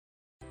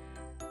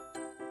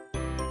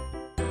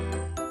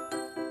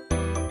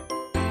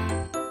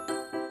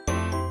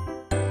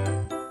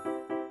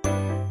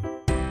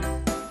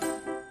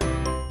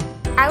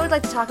I would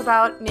like to talk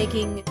about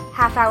making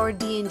half-hour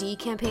D&D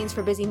campaigns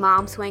for busy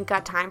moms who ain't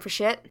got time for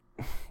shit.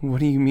 What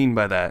do you mean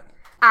by that?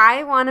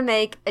 I want to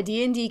make a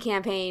D&D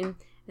campaign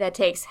that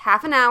takes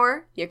half an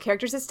hour, your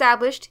character's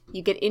established,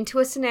 you get into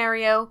a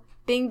scenario,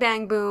 bing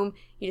bang boom,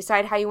 you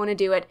decide how you want to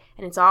do it,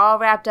 and it's all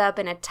wrapped up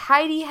in a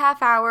tidy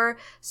half hour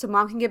so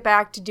mom can get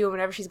back to doing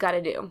whatever she's got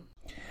to do.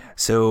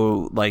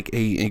 So, like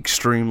a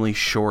extremely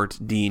short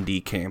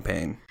D&D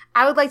campaign.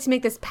 I would like to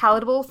make this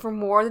palatable for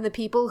more than the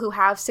people who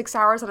have 6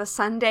 hours on a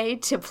Sunday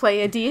to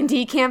play a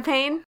D&D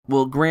campaign.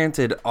 Well,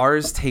 granted,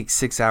 ours takes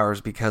 6 hours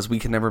because we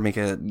can never make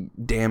a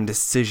damn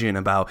decision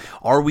about,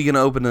 are we going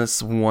to open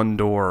this one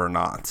door or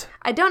not?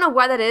 I don't know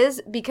why that is,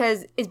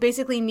 because it's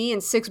basically me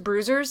and 6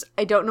 bruisers.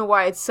 I don't know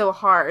why it's so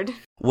hard.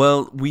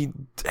 Well, we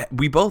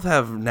both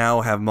have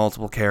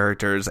multiple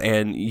characters,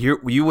 and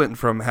you went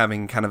from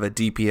having kind of a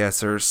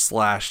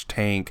DPSer /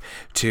 tank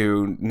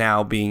to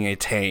now being a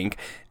tank.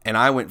 And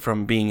I went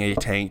from being a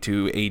tank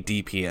to a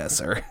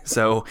DPSer.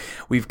 So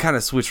we've kind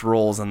of switched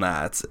roles in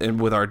that and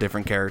with our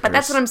different characters. But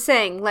that's what I'm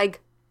saying. Like,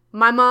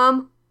 my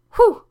mom,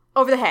 whew,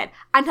 over the head.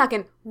 I'm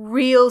talking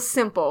real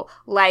simple.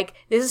 Like,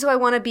 this is who I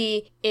want to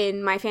be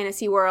in my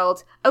fantasy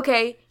world.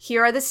 Okay,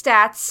 here are the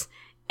stats,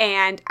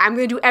 and I'm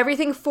going to do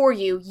everything for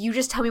you. You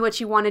just tell me what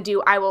you want to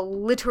do. I will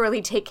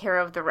literally take care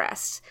of the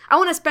rest. I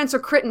want a Spencer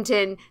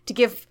Crittenton to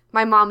give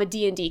my mom a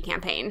D&D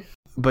campaign.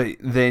 But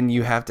then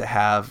you have to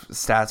have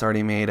stats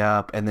already made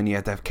up, and then you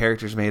have to have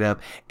characters made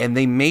up. And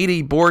they made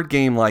a board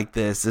game like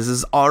this. This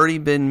has already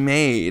been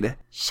made.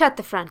 Shut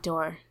the front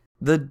door.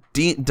 The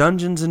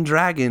Dungeons and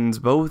Dragons,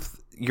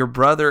 both your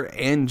brother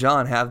and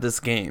John have this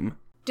game.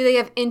 Do they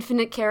have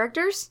infinite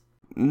characters?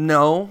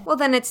 No. Well,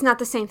 then it's not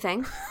the same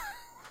thing.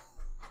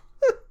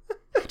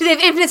 Do they have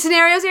infinite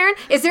scenarios, Aaron?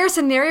 Is there a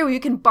scenario where you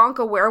can bonk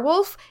a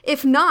werewolf?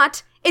 If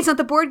not, it's not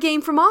the board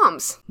game for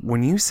moms.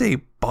 When you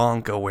say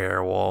bonk a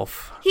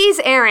werewolf... He's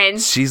Aaron.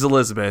 She's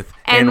Elizabeth.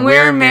 And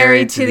we're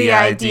married to the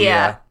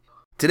idea.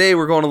 Today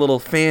we're going a little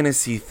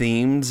fantasy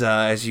themed.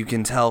 As you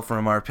can tell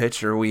from our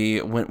picture,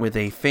 we went with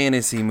a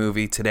fantasy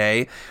movie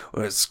today.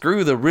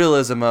 Screw the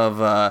realism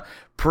of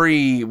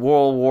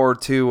pre-World War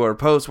II or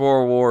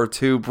post-World War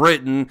II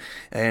Britain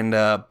and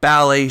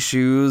ballet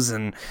shoes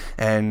and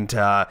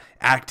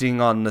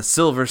acting on the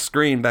silver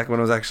screen back when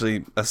it was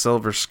actually a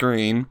silver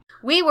screen.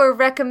 We were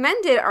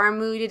recommended our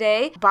movie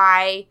today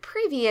by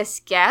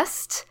previous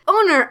guest,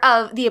 owner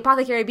of the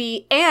Apothecary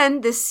Bee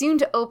and the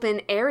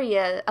soon-to-open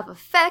Area of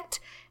Effect,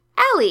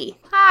 Allie.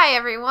 Hi,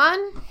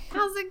 everyone.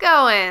 How's it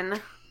going?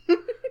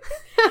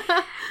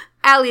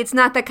 Allie, it's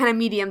not that kind of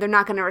medium. They're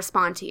not going to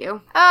respond to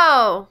you.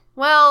 Oh,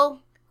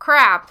 well,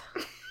 crap.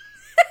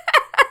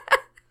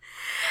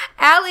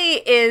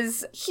 Allie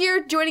is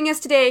here joining us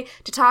today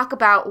to talk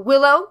about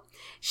Willow.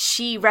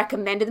 She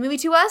recommended the movie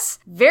to us.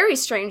 Very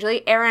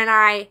strangely, Aaron and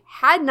I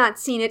had not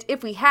seen it.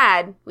 If we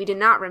had, we did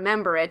not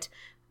remember it.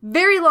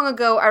 Very long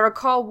ago, I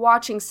recall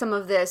watching some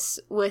of this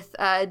with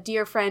a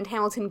dear friend,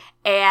 Hamilton,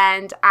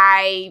 and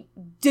I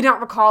did not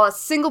recall a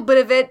single bit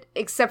of it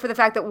except for the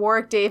fact that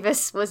Warwick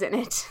Davis was in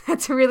it.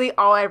 That's really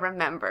all I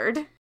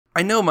remembered.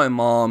 I know my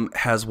mom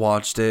has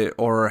watched it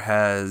or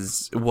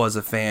was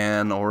a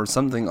fan or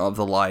something of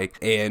the like,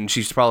 and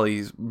she's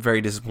probably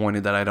very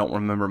disappointed that I don't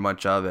remember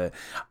much of it.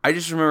 I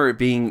just remember it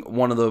being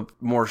one of the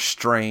more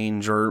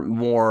strange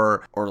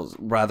or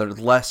rather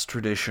less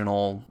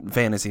traditional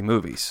fantasy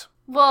movies.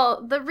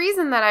 Well, the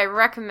reason that I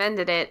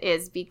recommended it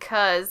is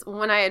because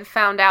when I had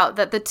found out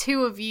that the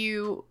two of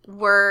you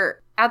were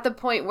at the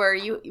point where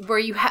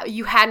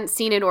you hadn't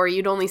seen it or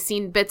you'd only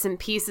seen bits and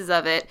pieces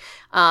of it,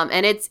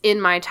 and it's in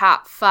my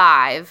top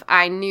 5,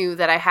 I knew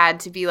that I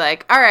had to be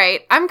like, all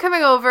right, I'm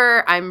coming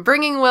over, I'm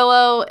bringing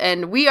Willow,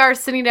 and we are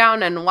sitting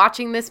down and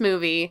watching this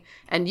movie,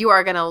 and you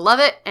are going to love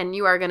it, and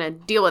you are going to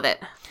deal with it.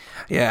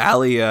 Yeah,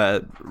 Allie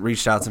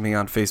reached out to me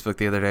on Facebook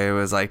the other day. It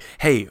was like,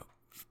 hey,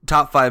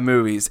 top 5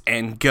 movies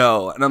and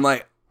go. And I'm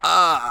like,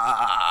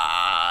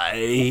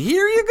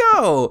 here you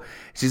go.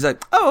 She's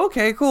like, oh,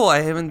 okay, cool.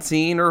 I haven't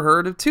seen or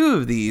heard of 2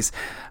 of these.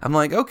 I'm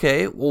like,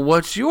 okay, well,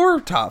 what's your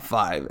top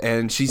 5?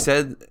 And she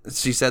said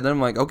that.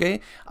 I'm like,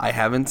 okay, I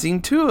haven't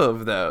seen 2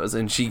 of those.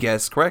 And she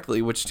guessed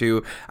correctly which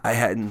 2 I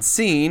hadn't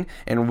seen,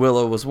 and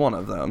Willow was one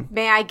of them.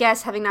 May I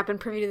guess, having not been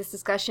privy to this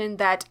discussion,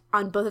 that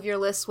on both of your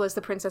lists was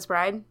The Princess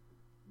Bride?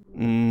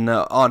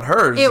 No, on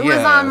hers, It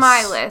was on my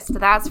yes. list,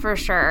 that's for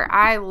sure.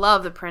 I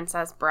love The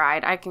Princess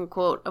Bride. I can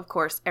quote, of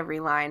course, every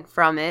line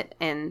from it,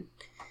 and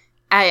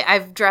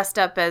I've dressed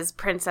up as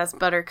Princess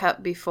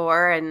Buttercup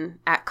before and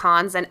at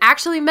cons, and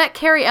actually met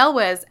Carrie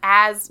Elwes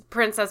as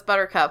Princess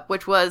Buttercup,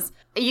 which was,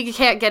 you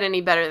can't get any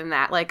better than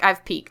that. Like,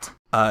 I've peaked.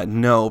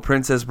 No,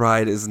 Princess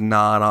Bride is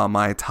not on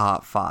my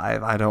top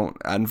 5.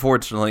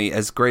 Unfortunately,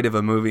 as great of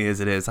a movie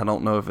as it is, I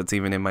don't know if it's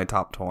even in my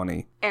top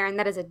 20. Aaron,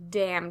 that is a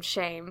damn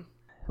shame.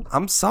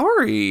 I'm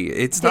sorry.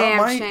 It's damn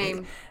not my...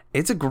 shame.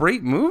 It's a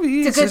great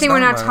movie. It's a good thing we're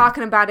not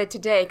talking about it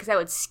today, because that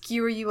would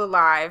skewer you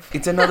alive.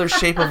 It's another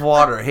Shape of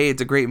Water. Hey,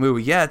 it's a great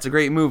movie. Yeah, it's a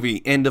great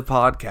movie. End of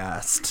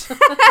podcast.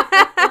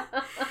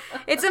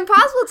 It's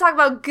impossible to talk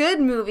about good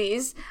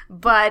movies,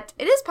 but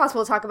it is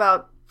possible to talk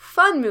about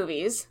fun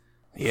movies.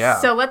 Yeah.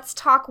 So let's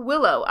talk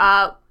Willow.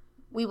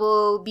 We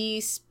will be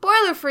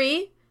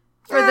spoiler-free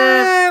for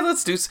the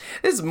let's do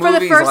this for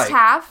movie the first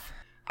half,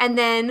 and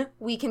then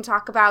we can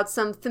talk about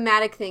some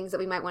thematic things that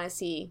we might want to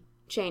see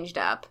changed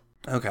up.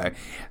 Okay.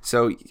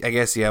 So I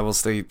guess, yeah, we'll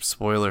stay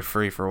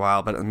spoiler-free for a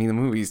while, but I mean, the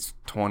movie's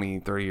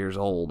 20, 30 years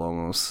old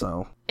almost,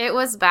 so. It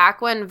was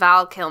back when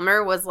Val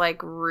Kilmer was, like,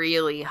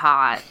 really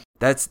hot.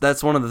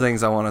 That's one of the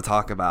things I want to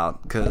talk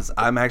about, because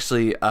I'm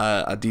actually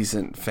a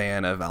decent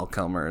fan of Val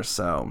Kilmer,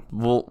 so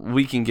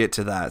we can get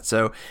to that.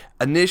 So,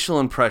 initial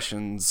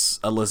impressions,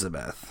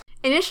 Elizabeth.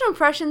 Initial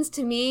impressions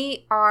to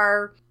me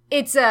are,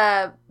 it's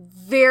a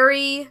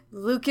very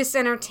Lucas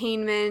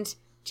Entertainment,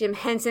 Jim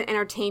Henson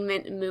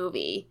Entertainment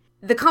movie.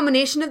 The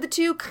combination of the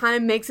two kind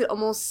of makes it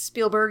almost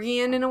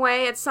Spielbergian in a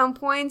way at some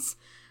points.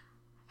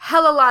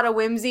 Hella lot of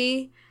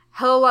whimsy,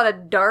 hella lot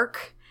of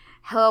dark,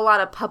 hella lot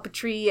of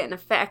puppetry and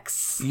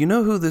effects. You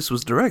know who this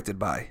was directed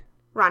by?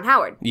 Ron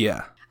Howard.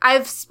 Yeah.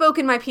 I've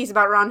spoken my piece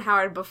about Ron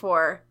Howard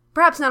before,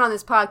 perhaps not on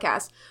this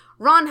podcast.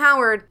 Ron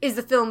Howard is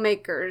the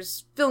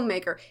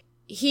filmmaker.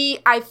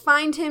 I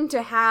find him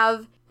to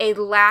have a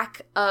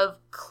lack of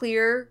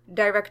clear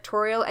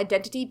directorial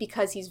identity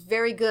because he's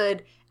very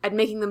good at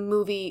making the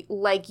movie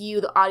like you,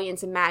 the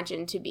audience,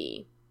 imagine to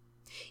be.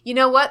 You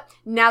know what?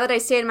 Now that I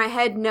say it in my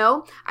head,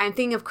 no, I'm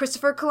thinking of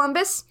Christopher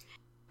Columbus.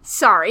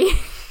 Sorry.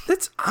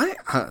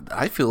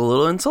 I feel a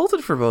little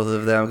insulted for both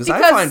of them because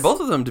I find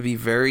both of them to be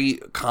very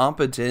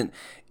competent,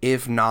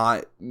 if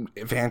not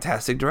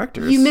fantastic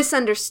directors. You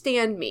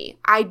misunderstand me.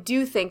 I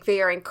do think they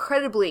are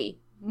incredibly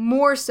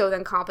more so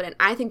than competent.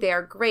 I think they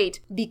are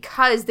great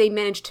because they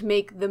managed to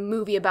make the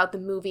movie about the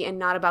movie and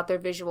not about their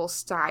visual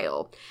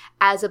style,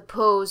 as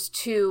opposed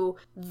to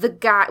the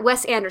guy,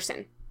 Wes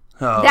Anderson.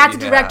 Oh, That's a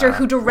director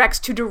who directs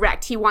to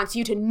direct. He wants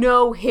you to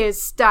know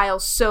his style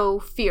so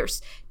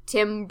fierce.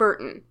 Tim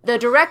Burton. The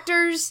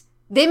directors,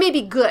 they may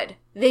be good.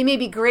 They may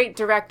be great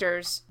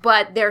directors,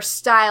 but their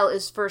style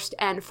is first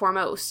and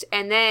foremost.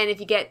 And then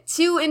if you get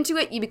too into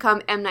it, you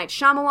become M. Night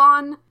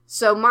Shyamalan.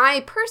 So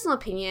my personal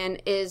opinion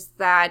is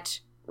that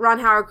Ron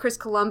Howard, Chris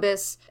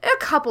Columbus, and a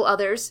couple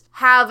others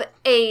have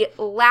a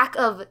lack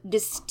of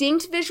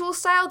distinct visual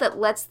style that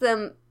lets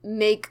them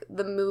make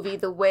the movie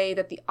the way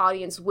that the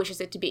audience wishes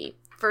it to be.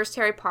 First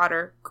Harry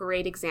Potter,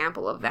 great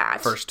example of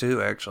that. First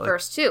two, actually.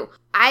 First two.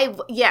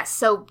 Yes,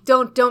 so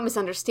don't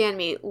misunderstand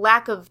me.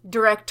 Lack of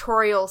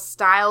directorial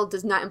style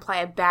does not imply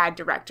a bad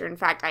director. In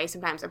fact, I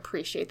sometimes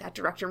appreciate that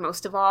director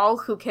most of all,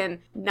 who can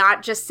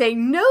not just say,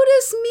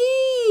 "Notice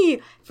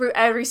me!" for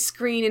every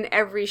screen and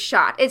every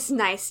shot. It's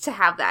nice to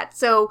have that.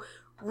 So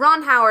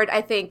Ron Howard,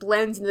 I think,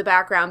 blends in the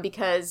background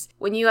because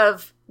when you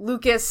have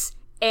Lucas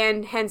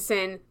and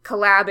Henson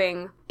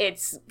collabing,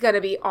 it's gonna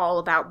be all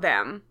about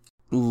them.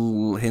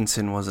 Ooh,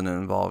 Henson wasn't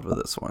involved with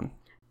this one.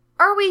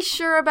 Are we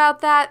sure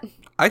about that?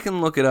 I can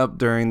look it up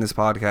during this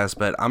podcast,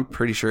 but I'm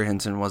pretty sure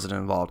Henson wasn't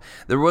involved.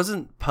 There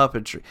wasn't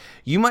puppetry.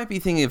 You might be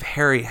thinking of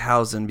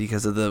Harryhausen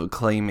because of the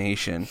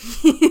claymation.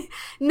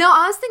 No,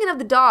 I was thinking of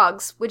the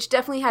dogs, which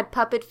definitely had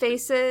puppet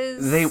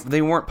faces.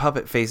 They weren't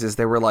puppet faces.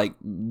 They were like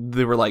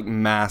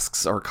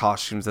masks or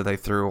costumes that they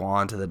threw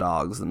onto the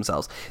dogs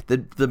themselves.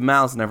 The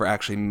mouths never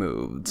actually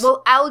moved.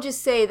 Well, I'll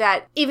just say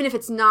that even if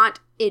it's not,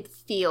 it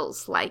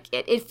feels like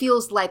it. It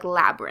feels like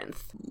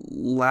Labyrinth.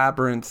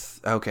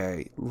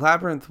 Okay.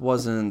 Labyrinth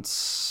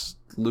wasn't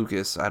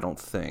Lucas, I don't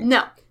think.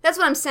 No, that's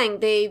what I'm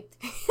saying.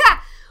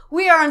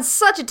 We are on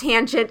such a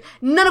tangent,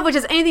 none of which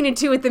has anything to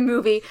do with the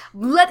movie.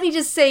 Let me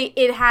just say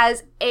it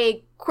has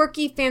a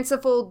quirky,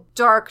 fanciful,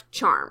 dark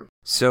charm.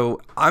 So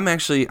I'm going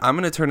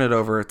to turn it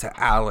over to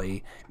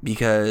Allie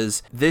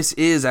because this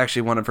is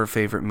actually one of her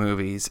favorite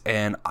movies,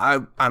 and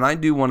I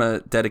do want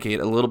to dedicate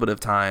a little bit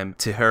of time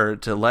to her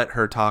to let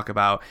her talk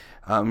about.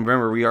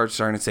 Remember, we are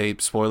starting to say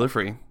spoiler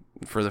free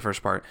for the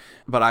first part,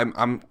 but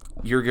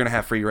you're gonna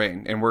have free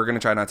reign, and we're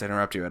gonna try not to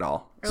interrupt you at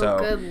all. So,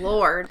 good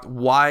lord.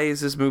 Why is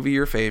this movie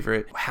your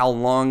favorite? How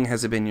long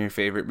has it been your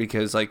favorite?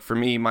 Because, like, for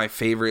me, my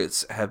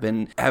favorites have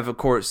of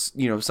course,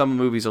 some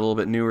movies are a little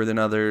bit newer than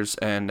others,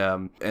 and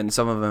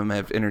some of them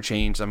have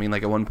interchanged. I mean,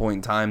 like, at one point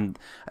in time,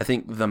 I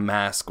think The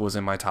Mask was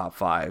in my top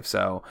 5,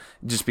 so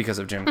just because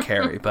of Jim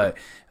Carrey. But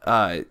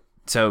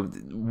so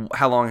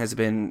how long has it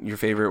been your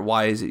favorite?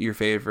 Why is it your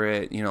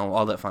favorite?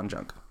 All that fun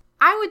junk.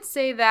 I would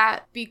say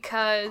that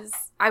because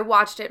I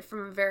watched it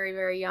from a very,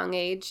 very young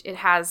age, it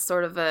has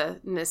sort of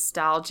a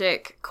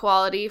nostalgic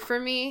quality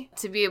for me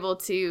to be able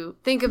to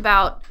think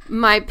about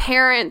my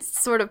parents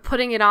sort of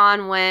putting it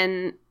on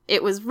when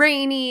it was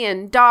rainy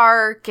and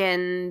dark,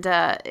 and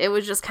it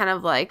was just kind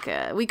of like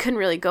we couldn't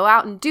really go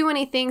out and do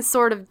anything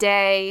sort of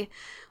day.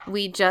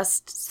 We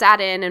just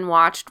sat in and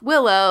watched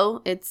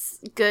Willow. It's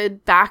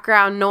good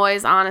background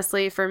noise,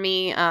 honestly, for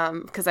me,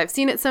 because I've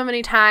seen it so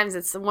many times.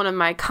 It's one of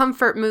my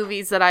comfort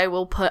movies that I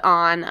will put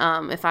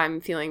on if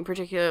I'm feeling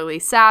particularly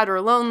sad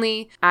or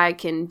lonely. I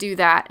can do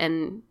that,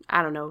 and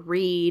I don't know,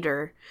 read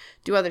or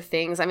do other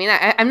things. I mean,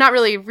 I'm not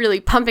really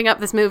pumping up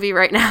this movie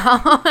right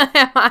now,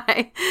 am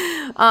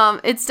I?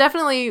 It's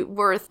definitely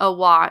worth a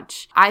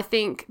watch. I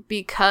think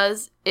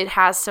because it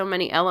has so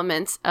many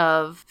elements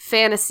of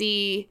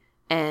fantasy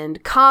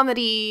and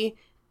comedy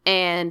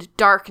and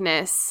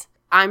darkness,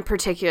 I'm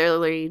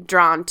particularly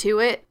drawn to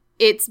it.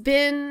 It's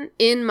been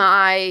in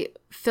my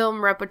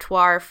film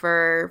repertoire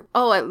for,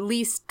 at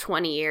least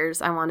 20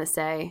 years, I want to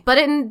say. But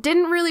it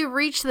didn't really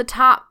reach the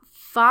top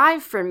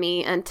 5 for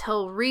me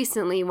until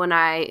recently when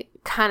I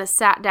kind of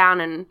sat down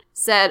and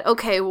said,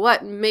 okay,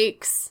 what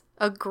makes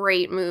a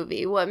great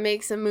movie? What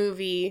makes a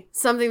movie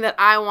something that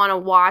I want to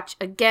watch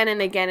again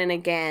and again and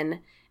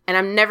again, and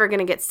I'm never going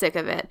to get sick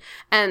of it?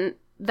 And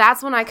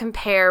that's when I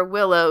compare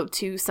Willow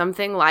to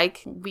something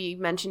like we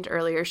mentioned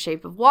earlier,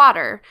 Shape of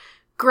Water.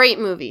 Great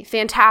movie,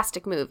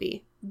 fantastic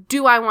movie.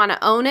 Do I want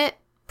to own it?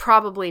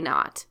 Probably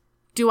not.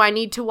 Do I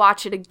need to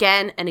watch it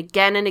again and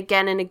again and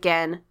again and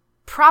again?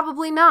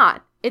 Probably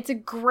not. It's a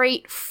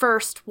great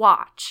first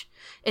watch.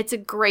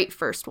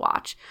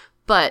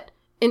 But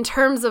in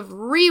terms of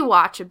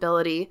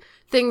rewatchability,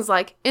 things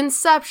like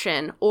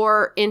Inception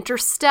or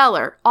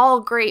Interstellar,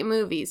 all great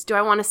movies. Do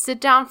I want to sit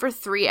down for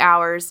 3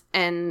 hours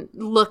and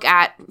look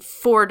at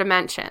 4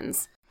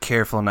 dimensions?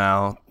 Careful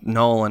now.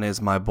 Nolan is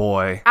my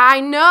boy.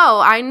 I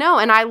know,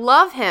 and I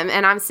love him,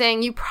 and I'm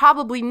saying you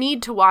probably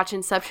need to watch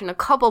Inception a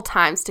couple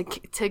times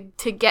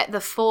to get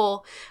the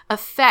full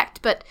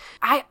effect, but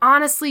I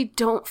honestly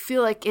don't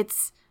feel like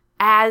it's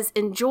as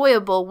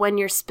enjoyable when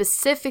you're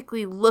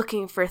specifically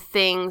looking for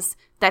things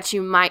that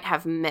you might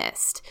have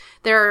missed.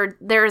 There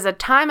is a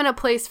time and a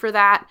place for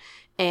that,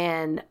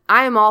 and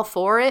I am all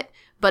for it,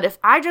 but if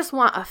I just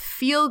want a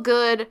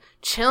feel-good,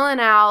 chilling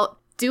out,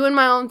 doing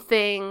my own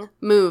thing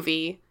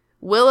movie,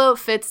 Willow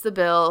fits the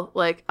bill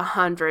like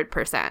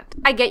 100%.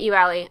 I get you,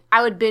 Allie.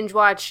 I would binge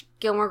watch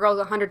Gilmore Girls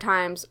 100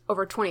 times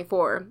over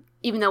 24.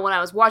 Even though when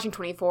I was watching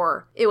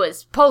 24, it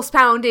was pulse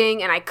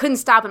pounding and I couldn't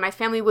stop, and my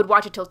family would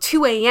watch it till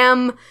 2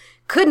 a.m.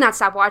 Could not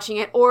stop watching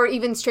it, or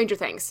even Stranger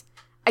Things.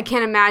 I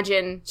can't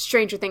imagine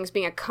Stranger Things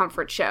being a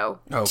comfort show.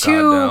 Oh, God,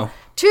 no.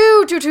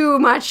 Too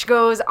much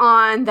goes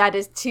on that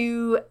is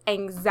too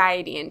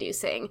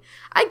anxiety-inducing.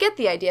 I get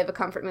the idea of a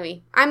comfort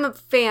movie. I'm a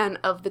fan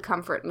of the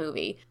comfort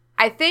movie.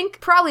 I think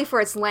probably for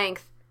its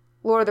length,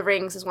 Lord of the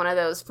Rings is one of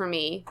those for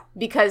me,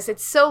 because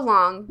it's so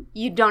long,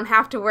 you don't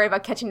have to worry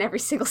about catching every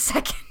single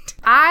second.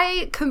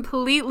 I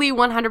completely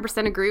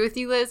 100% agree with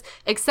you, Liz,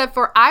 except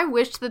for I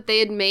wished that they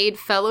had made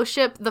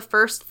Fellowship the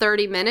first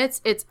 30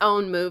 minutes its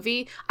own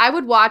movie. I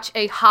would watch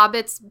a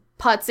Hobbits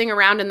putzing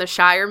around in the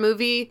Shire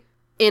movie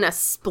in a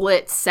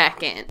split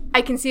second.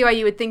 I can see why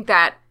you would think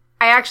that.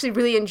 I actually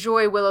really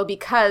enjoy Willow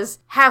because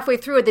halfway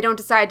through it, they don't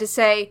decide to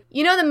say,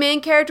 you know the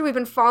main character we've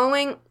been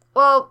following?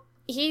 Well,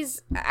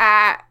 he's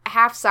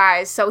half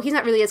size, so he's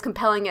not really as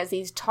compelling as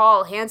these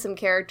tall, handsome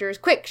characters.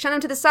 Quick, shun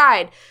him to the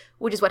side,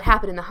 which is what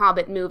happened in the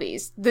Hobbit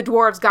movies. The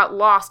dwarves got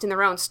lost in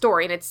their own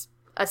story, and it's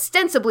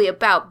ostensibly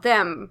about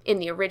them in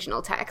the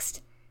original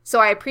text. So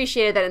I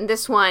appreciated that in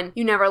this one,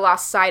 you never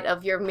lost sight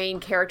of your main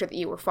character that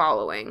you were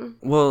following.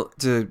 Well,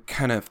 to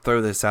kind of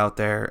throw this out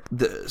there,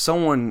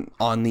 someone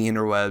on the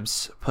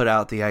interwebs put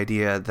out the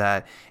idea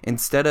that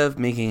instead of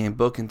making a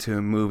book into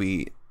a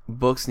movie,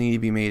 books need to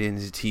be made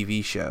into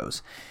TV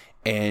shows.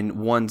 And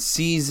one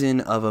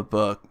season of a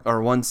book,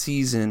 or one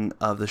season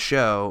of the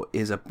show,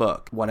 is a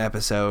book. One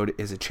episode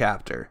is a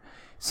chapter.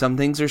 Some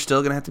things are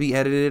still going to have to be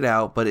edited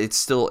out, but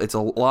it's a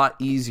lot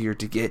easier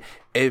to get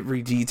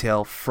every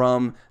detail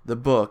from the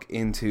book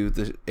into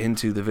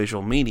the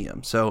visual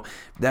medium. So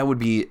that would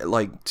be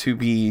like to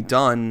be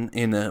done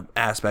in an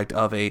aspect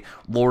of a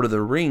Lord of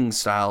the Rings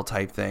style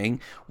type thing,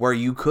 where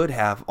you could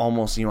have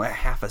almost, a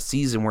half a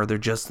season where they're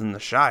just in the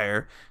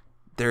Shire.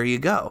 There you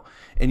go.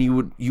 And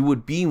you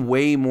would be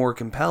way more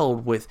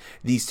compelled with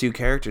these two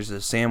characters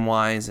of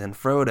Samwise and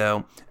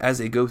Frodo as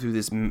they go through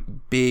this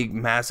big,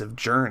 massive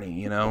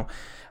journey,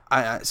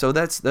 So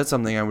that's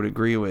something I would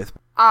agree with.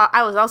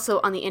 I was also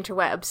on the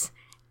interwebs,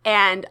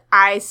 and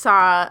I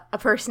saw a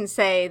person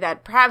say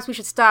that perhaps we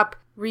should stop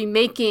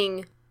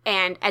remaking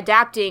and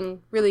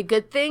adapting really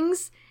good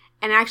things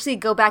and actually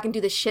go back and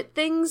do the shit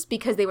things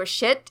because they were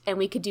shit and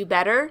we could do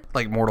better.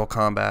 Like Mortal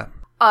Kombat.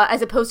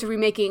 As opposed to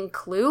remaking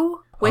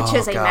Clue, which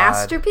is a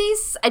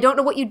masterpiece. I don't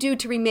know what you do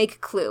to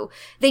remake Clue.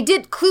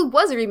 Clue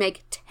was a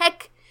remake,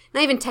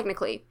 not even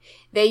technically.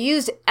 They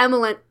used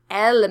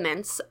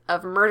elements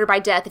of Murder by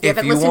Death. If you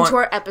haven't listened to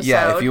our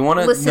episode, if you want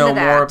to know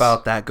more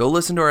about that, go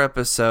listen to our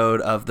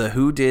episode of the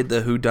Who Did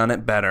the Who Done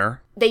It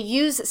Better. They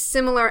use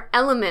similar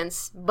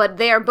elements, but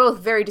they are both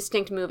very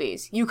distinct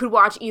movies. You could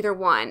watch either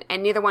one,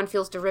 and neither one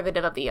feels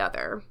derivative of the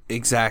other.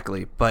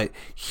 Exactly, but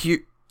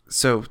here...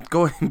 So,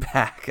 going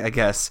back, I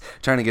guess,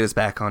 trying to get us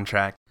back on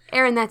track.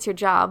 Aaron, that's your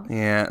job.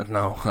 Yeah,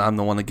 no, I'm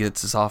the one that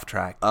gets us off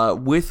track.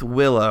 With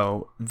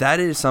Willow, that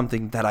is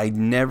something that I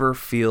never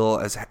feel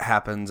as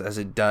happens as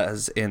it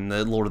does in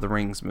the Lord of the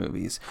Rings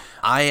movies.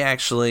 I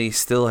actually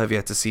still have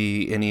yet to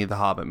see any of the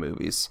Hobbit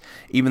movies,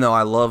 even though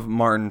I love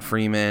Martin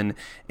Freeman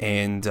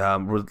and,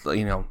 of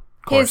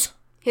course.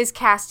 His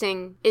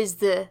casting is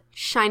the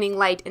shining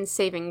light and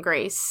saving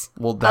grace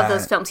Well, of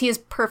those films. He is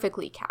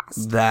perfectly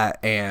cast. That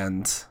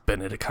and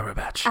Benedict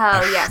Cumberbatch.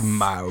 Oh, yes.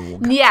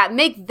 Schmaug. Yeah,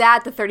 make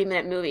that the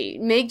 30-minute movie.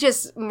 Make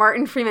just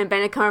Martin Freeman and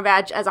Benedict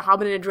Cumberbatch as a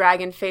hobbit and a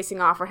dragon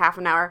facing off for half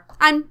an hour.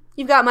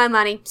 You've got my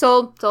money.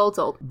 Sold.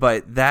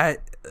 But that,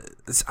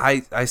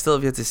 I still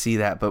have yet to see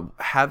that, but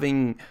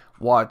having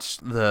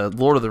watched the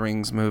Lord of the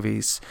Rings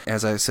movies,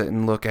 as I sit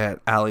and look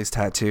at Allie's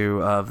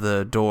tattoo of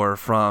the door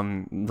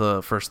from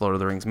the first Lord of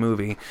the Rings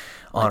movie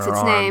on What's her its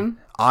arm. name?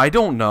 I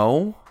don't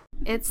know.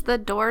 It's the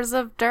Doors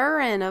of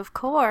Durin, of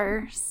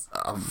course.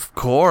 Of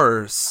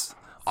course.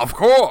 Of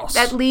course.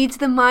 That leads to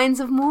the Mines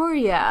of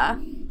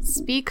Moria.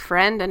 Speak,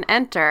 friend, and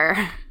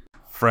enter.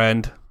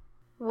 Friend.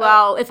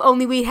 Well, if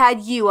only we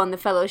had you on the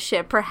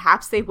fellowship,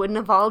 perhaps they wouldn't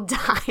have all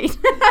died.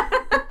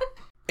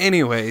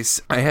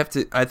 Anyways, I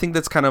think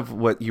that's kind of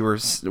what you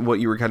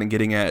were kind of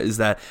getting at, is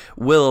that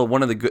Willow,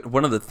 one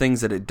of the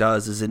things that it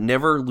does is it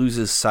never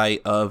loses sight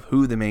of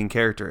who the main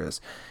character is,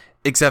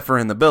 except for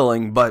in the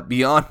billing. But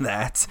beyond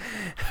that,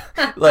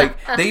 like,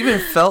 they even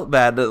felt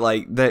bad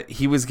that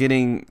he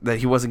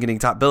wasn't getting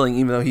top billing,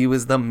 even though he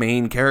was the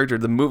main character.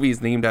 The movie is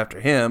named after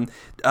him.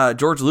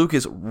 George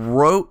Lucas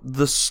wrote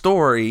the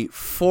story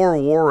for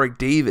Warwick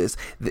Davis.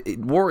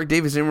 Warwick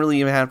Davis didn't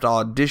really even have to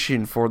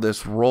audition for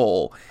this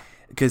role,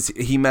 because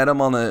he met him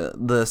on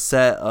the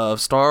set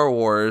of Star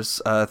Wars,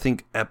 I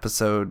think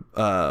episode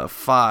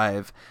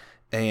 5,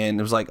 and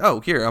it was like, oh,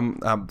 here,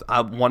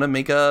 I want to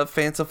make a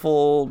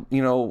fanciful,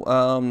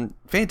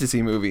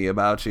 fantasy movie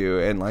about you,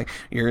 and like,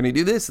 you're gonna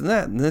do this and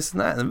that and this and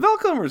that, and Val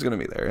Kilmer's gonna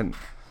be there. And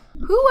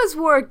Who was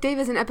Warwick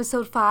Davis in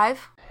episode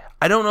 5?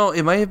 I don't know.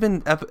 It might have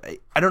been.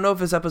 I don't know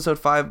if it's episode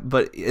 5,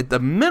 but at the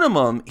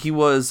minimum, he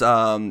was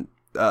one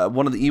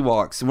of the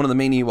Ewoks, one of the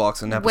main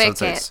Ewoks in episode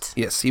 6.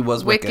 Yes, he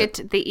was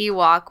Wicket the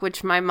Ewok,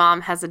 which my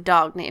mom has a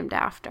dog named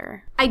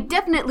after. I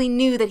definitely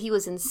knew that he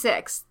was in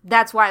 6.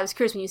 That's why I was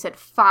curious when you said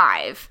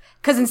 5.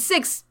 Because in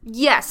 6,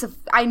 yes,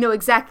 I know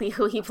exactly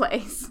who he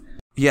plays.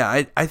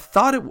 Yeah, I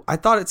thought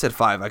it said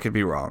 5. I could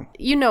be wrong.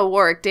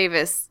 Warwick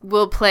Davis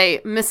will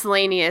play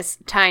miscellaneous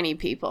tiny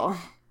people.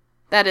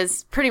 That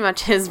is pretty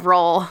much his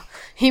role.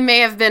 He may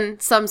have been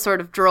some sort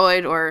of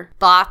droid or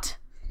bot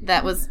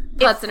that was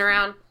putzing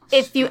around.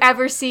 If you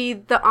ever see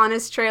the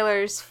honest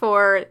trailers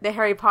for the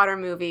Harry Potter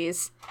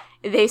movies,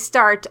 they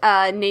start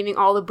naming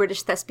all the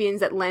British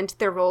thespians that lent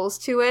their roles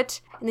to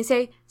it. And they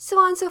say, so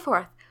on and so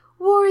forth.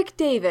 Warwick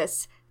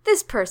Davis,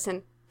 this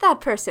person,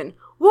 that person,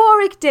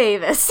 Warwick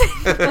Davis,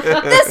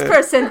 this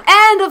person,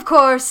 and of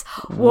course,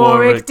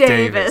 Warwick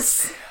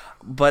Davis.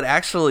 But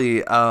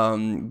actually,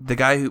 the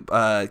guy who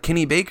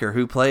Kenny Baker,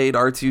 who played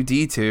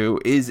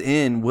R2-D2, is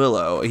in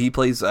Willow. He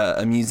plays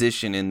a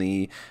musician in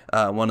the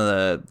one of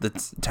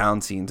the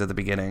town scenes at the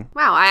beginning.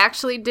 Wow, I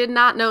actually did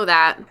not know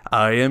that.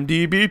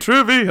 IMDb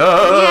trivia.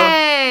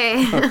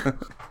 Yay!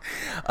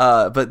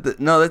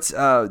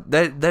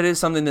 That is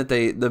something that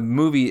the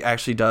movie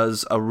actually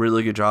does a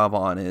really good job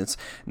on. Is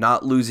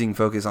not losing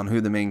focus on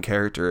who the main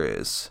character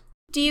is.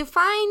 Do you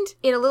find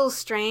it a little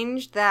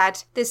strange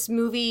that this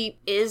movie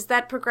is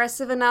that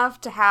progressive enough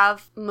to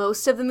have a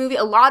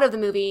lot of the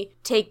movie,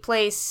 take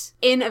place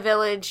in a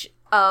village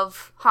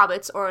of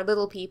hobbits or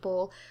little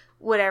people,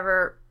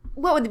 whatever?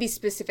 What would be the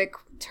specific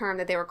term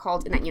that they were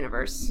called in that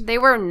universe? They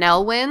were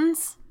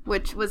Nelwyns,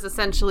 which was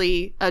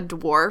essentially a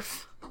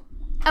dwarf.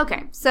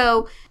 Okay,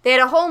 so they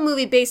had a whole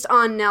movie based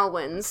on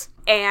Nelwyns,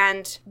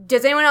 and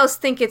does anyone else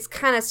think it's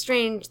kind of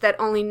strange that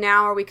only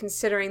now are we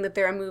considering that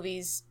there are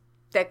movies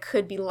that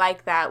could be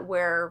like that,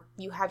 where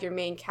you have your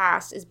main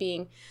cast as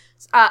being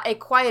A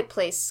Quiet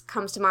Place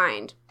comes to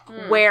mind,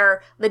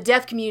 where the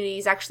deaf community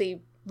is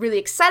actually really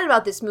excited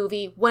about this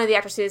movie. One of the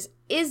actresses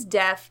is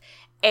deaf,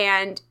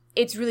 and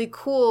it's really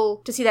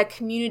cool to see that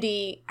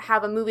community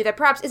have a movie that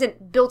perhaps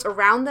isn't built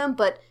around them,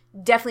 but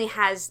definitely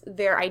has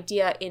their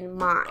idea in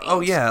mind. Oh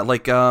yeah,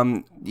 like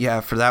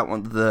for that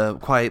one, The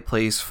Quiet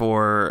Place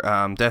for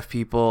deaf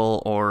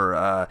people,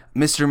 or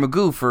Mr.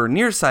 Magoo for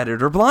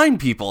nearsighted or blind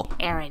people.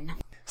 Aaron.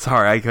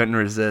 Sorry, I couldn't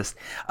resist.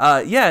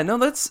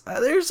 That's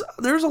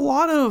there's a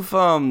lot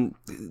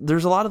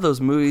of those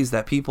movies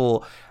that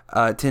people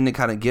tend to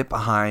kind of get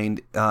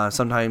behind.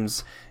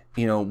 Sometimes,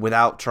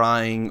 without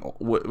trying,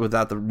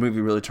 without the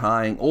movie really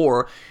trying,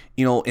 or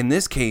in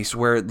this case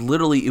where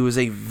literally it was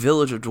a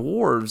village of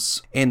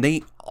dwarves,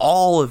 and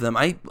all of them,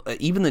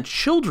 even the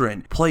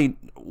children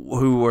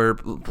who were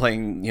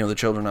playing, the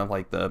children of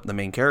like the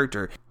main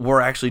character were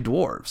actually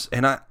dwarves.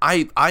 And I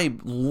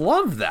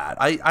love that.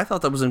 I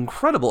thought that was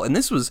incredible. And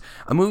this was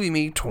a movie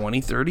made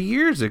 20-30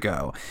 years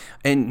ago.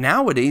 And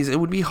nowadays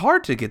it would be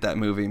hard to get that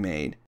movie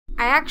made.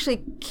 I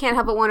actually can't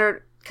help but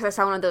wonder, because I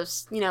saw one of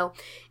those,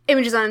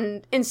 images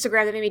on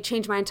Instagram that made me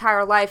change my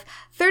entire life.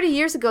 30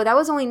 years ago, that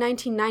was only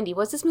 1990.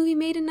 Was this movie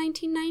made in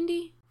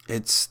 1990?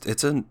 It's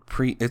an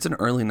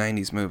early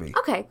 90s movie.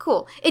 Okay,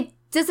 cool. It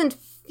doesn't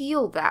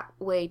feel that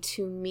way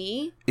to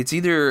me. It's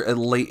either a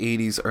late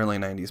 80s, early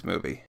 90s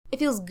movie. It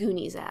feels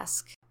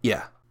Goonies-esque.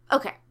 Yeah.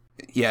 Okay.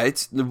 Yeah,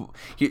 it's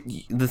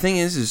the thing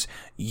is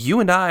you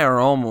and I are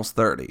almost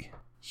 30.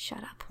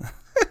 Shut up.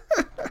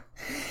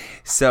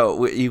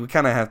 So you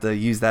kind of have to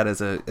use that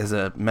as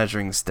a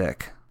measuring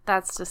stick.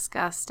 That's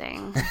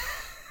disgusting.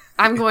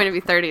 I'm going to be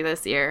 30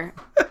 this year.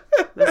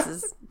 This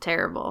is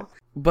terrible.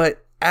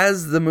 But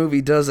as the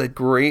movie does a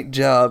great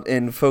job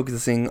in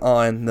focusing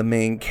on the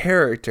main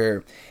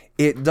character,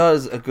 it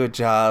does a good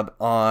job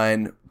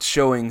on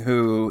showing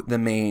who the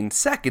main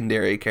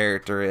secondary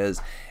character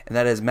is, and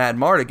that is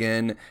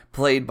Madmartigan,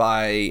 played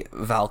by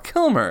Val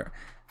Kilmer.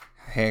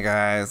 Hey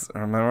guys,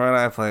 remember when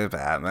I played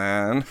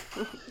Batman?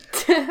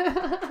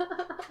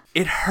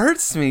 It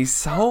hurts me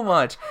so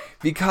much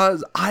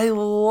because I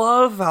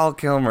love Val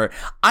Kilmer.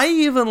 I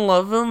even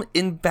love him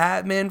in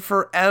Batman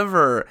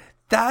Forever.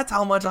 That's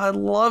how much I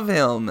love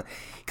him.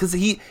 Because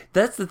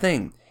that's the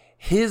thing.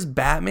 His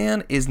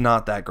Batman is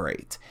not that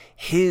great.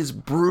 His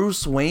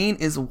Bruce Wayne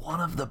is one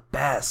of the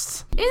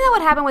best. Isn't that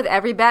what happened with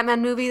every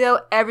Batman movie,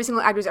 though? Every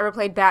single actor who's ever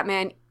played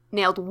Batman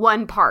nailed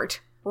one part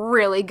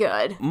really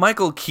good.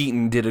 Michael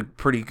Keaton did a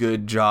pretty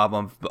good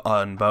job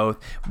on both,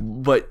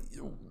 but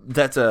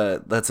that's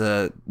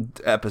a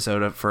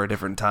episode for a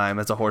different time.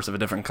 That's a horse of a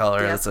different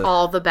color. Yes, That's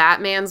all the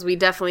Batmans. We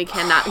definitely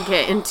cannot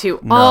get into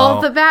No.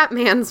 all the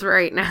Batmans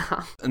right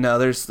now. No,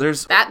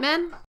 there's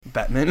Batman?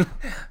 Batman,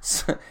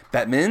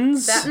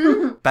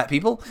 Batmans, Bat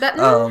people.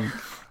 Batman?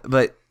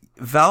 But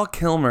Val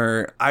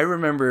Kilmer, I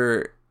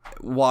remember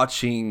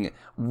watching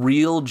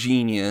Real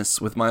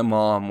Genius with my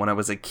mom when I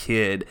was a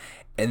kid,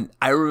 and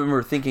I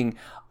remember thinking,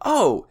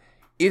 oh,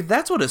 if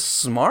that's what a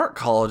smart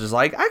college is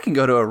like, I can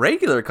go to a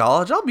regular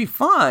college. I'll be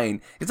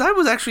fine. Because I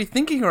was actually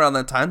thinking around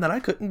that time that I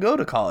couldn't go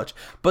to college.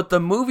 But the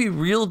movie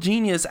Real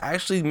Genius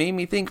actually made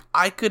me think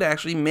I could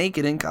actually make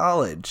it in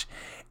college.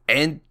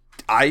 And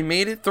I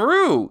made it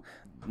through.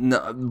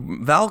 No,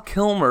 Val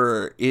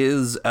Kilmer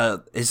is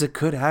a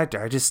good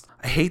actor.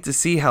 I hate to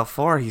see how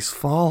far he's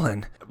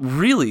fallen.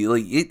 Really,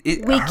 like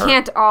it We hurt.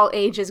 can't all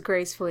age as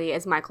gracefully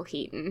as Michael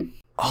Keaton.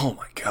 Oh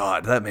my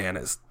God, that man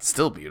is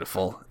still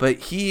beautiful. But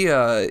he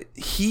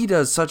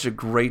does such a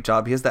great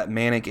job. He has that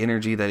manic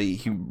energy that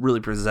he really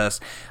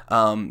possessed.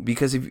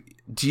 Because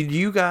did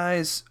you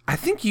guys? I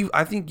think you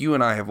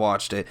and I have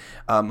watched it.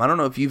 I don't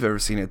know if you've ever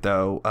seen it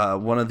though.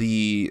 One of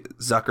the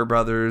Zucker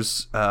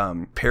brothers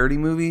parody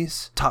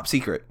movies, Top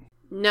Secret.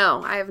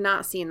 No, I have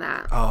not seen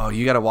that. Oh,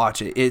 you got to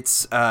watch it.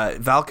 It's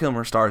Val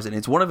Kilmer stars in it.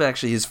 It's one of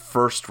actually his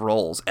first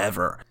roles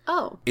ever.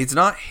 Oh. It's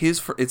not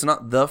it's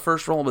not the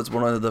first role, but it's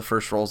one of the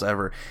first roles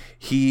ever.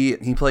 He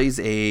plays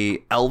a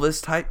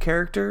Elvis type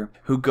character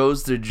who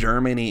goes to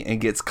Germany and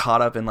gets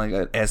caught up in like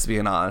an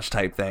espionage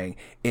type thing,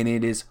 and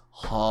it is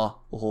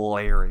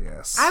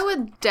hilarious. I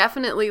would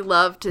definitely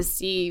love to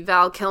see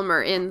Val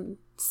Kilmer in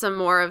some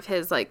more of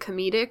his like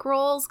comedic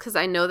roles, because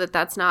I know that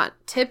that's not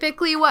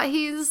typically what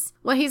he's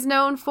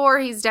known for.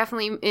 He's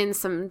definitely in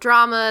some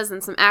dramas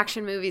and some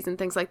action movies and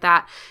things like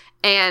that.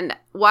 And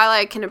while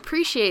I can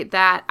appreciate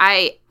that,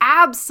 I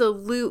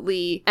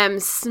absolutely am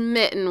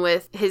smitten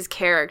with his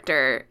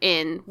character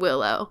in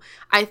Willow.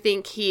 I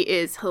think he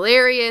is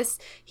hilarious.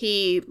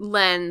 He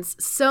lends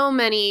so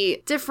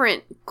many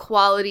different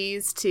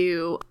qualities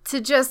to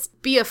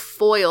just be a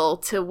foil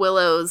to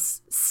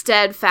Willow's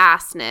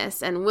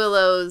steadfastness and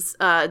Willow's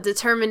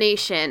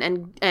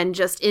determination and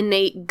just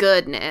innate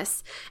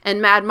goodness.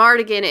 And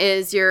Madmartigan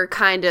is your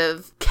kind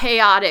of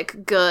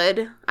chaotic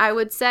good, I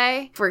would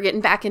say. If we're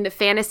getting back into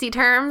fantasy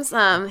terms,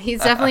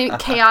 he's definitely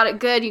chaotic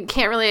good. You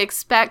can't really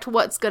expect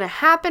what's going to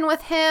happen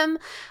with him,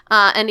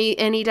 and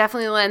he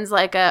definitely lends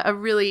like a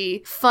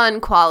really fun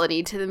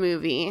quality to the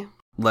movie.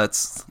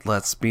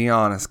 Let's be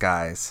honest,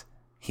 guys.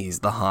 He's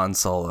the Han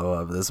Solo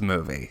of this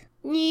movie.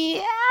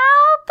 Yeah,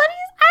 but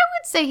I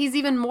would say he's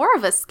even more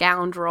of a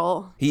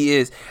scoundrel. He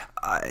is.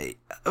 I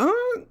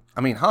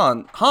mean,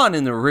 Han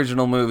in the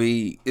original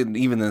movie, and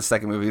even in the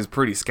second movie, is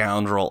pretty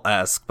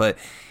scoundrel-esque. But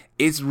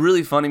it's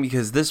really funny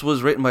because this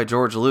was written by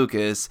George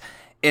Lucas,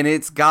 and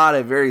it's got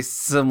a very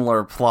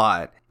similar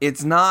plot.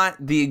 It's not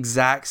the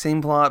exact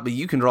same plot, but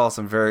you can draw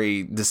some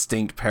very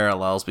distinct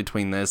parallels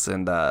between this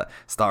and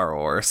Star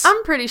Wars.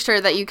 I'm pretty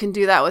sure that you can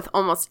do that with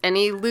almost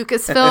any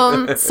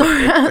Lucasfilm,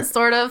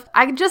 sort of.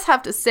 I just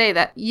have to say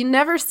that you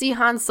never see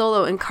Han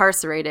Solo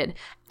incarcerated.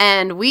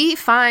 And we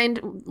find,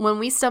 when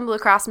we stumble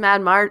across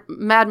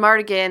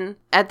Madmartigan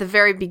at the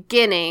very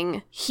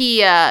beginning,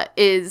 he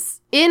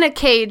is in a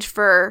cage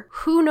for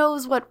who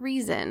knows what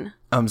reason.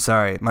 I'm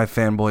sorry, my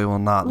fanboy will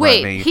not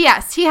let me. Wait,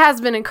 yes, he has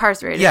been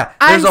incarcerated. Yeah,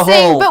 there's a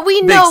whole but we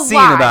big know scene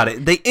why. about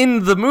it. They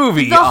end the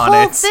movie The on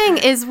whole it. thing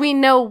is we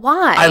know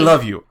why. I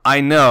love you.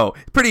 I know.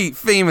 Pretty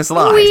famous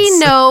lines. We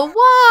know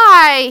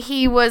why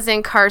he was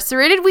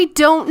incarcerated. We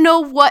don't know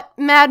what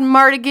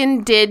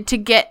Madmartigan did to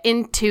get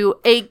into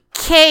a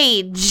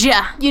cage.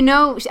 You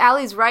know,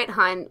 Allie's right,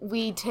 hon.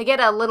 To get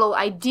a little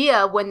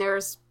idea when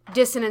there's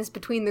dissonance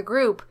between the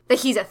group that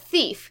he's a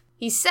thief.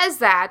 He says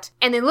that,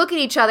 and they look at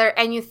each other,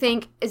 and you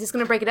think, is this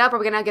going to break it up? Are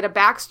we going to get a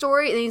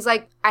backstory? And he's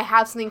like, I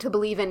have something to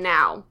believe in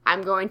now.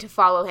 I'm going to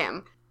follow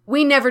him.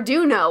 We never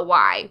do know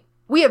why.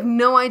 We have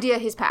no idea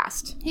his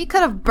past. He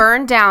could have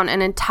burned down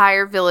an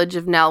entire village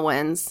of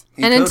Nelwyns.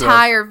 He An could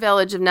entire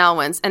village of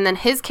Nelwyns. And then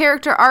his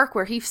character arc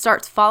where he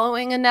starts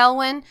following a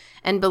Nelwyn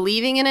and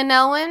believing in a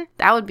Nelwyn,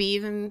 that would be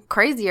even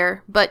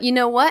crazier. But you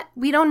know what?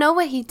 We don't know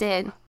what he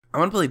did. I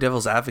want to play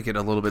devil's advocate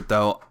a little bit,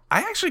 though.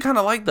 I actually kind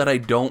of like that I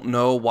don't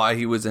know why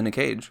he was in a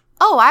cage.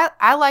 Oh,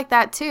 I like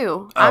that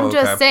too. I'm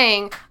just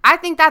saying, I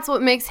think that's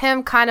what makes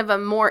him kind of a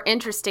more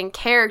interesting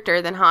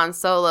character than Han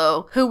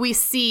Solo, who we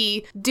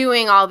see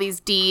doing all these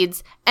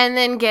deeds and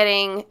then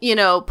getting,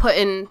 put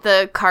in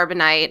the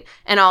carbonite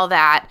and all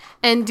that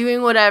and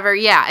doing whatever.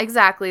 Yeah,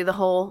 exactly. The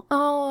whole,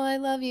 oh, I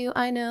love you,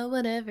 I know,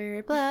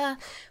 whatever, blah.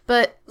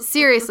 But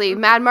seriously,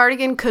 Mad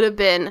Mardigan could have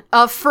been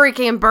a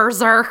freaking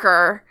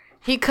berserker.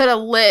 He could have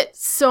lit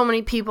so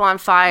many people on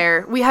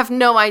fire. We have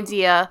no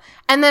idea.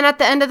 And then at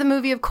the end of the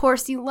movie, of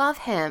course, you love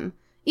him.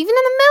 Even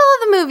in the middle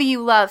of the movie,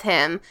 you love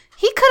him.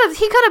 He could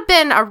have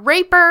been a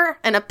raper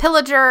and a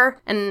pillager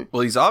and...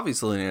 Well, he's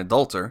obviously an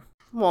adulterer.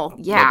 Well,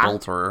 yeah.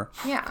 Adulterer.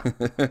 Yeah.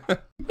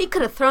 He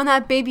could have thrown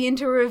that baby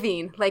into a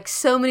ravine, like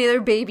so many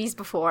other babies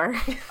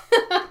before.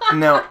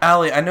 Now,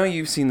 Allie, I know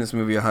you've seen this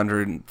movie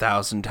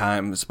 100,000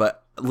 times, but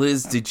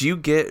Liz, did you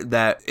get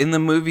that in the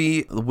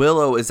movie,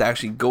 Willow is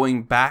actually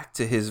going back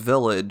to his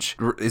village,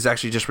 is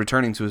actually just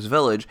returning to his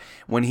village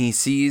when he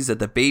sees that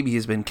the baby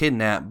has been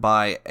kidnapped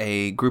by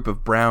a group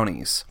of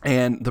brownies.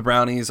 And the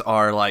brownies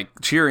are like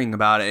cheering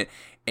about it.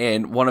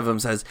 And one of them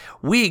says,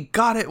 "We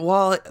got it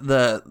while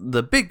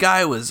the big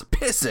guy was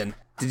pissing."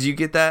 Did you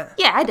get that?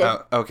 Yeah, I did.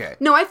 Oh, okay.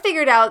 No, I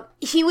figured out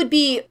he would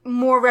be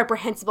more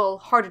reprehensible,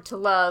 harder to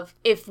love,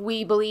 if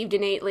we believed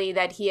innately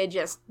that he had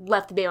just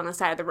left the baby on the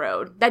side of the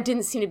road. That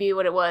didn't seem to be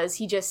what it was.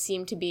 He just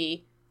seemed to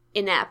be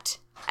inept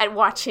at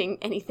watching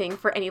anything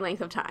for any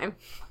length of time.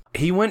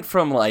 He went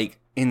from like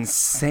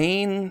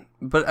insane,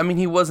 but I mean,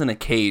 he was in a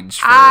cage.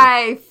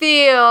 I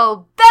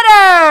feel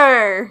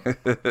better!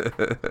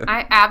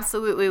 I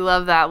absolutely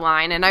love that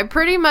line, and I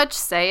pretty much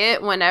say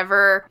it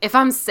whenever, if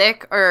I'm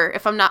sick or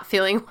if I'm not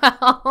feeling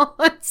well.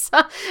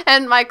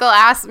 And Michael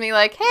asks me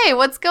like, "Hey,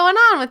 what's going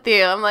on with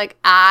you?" I'm like,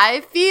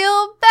 "I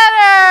feel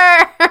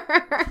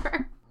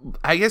better."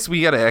 I guess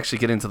we got to actually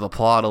get into the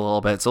plot a little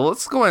bit, so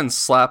let's go ahead and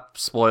slap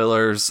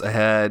spoilers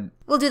ahead.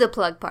 We'll do the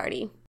plug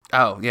party.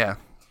 Oh, yeah.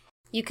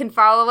 You can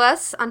follow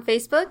us on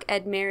Facebook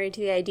at Married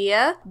to the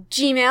Idea,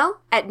 Gmail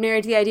at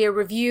Married to the Idea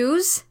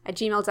Reviews at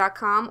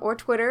gmail.com, or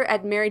Twitter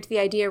at Married to the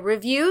Idea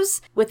Reviews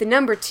with the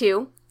number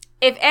 2.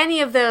 If any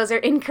of those are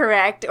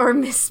incorrect or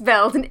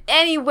misspelled in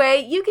any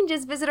way, you can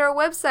just visit our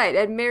website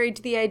at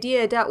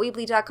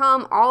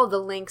marriedtotheidea.weebly.com. All of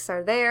the links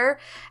are there,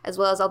 as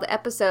well as all the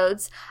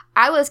episodes.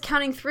 I was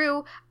counting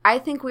through. I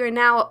think we are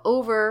now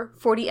over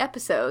 40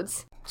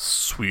 episodes.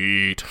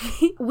 Sweet.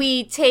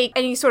 We take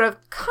any sort of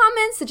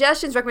comments,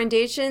 suggestions,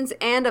 recommendations,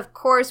 and of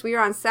course, we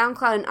are on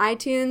SoundCloud and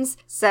iTunes.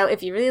 So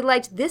if you really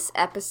liked this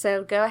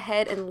episode, go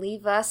ahead and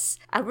leave us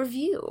a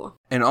review.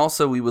 And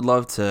also, we would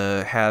love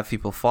to have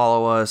people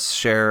follow us,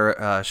 share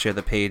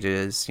the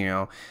pages,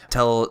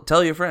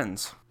 tell your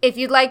friends. If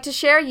you'd like to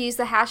share, use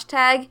the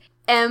hashtag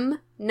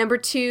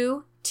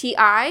M2TI.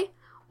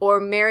 Or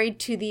Married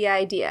to the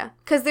Idea,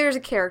 because there's a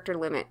character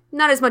limit.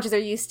 Not as much as there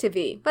used to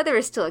be, but there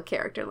is still a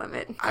character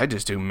limit. I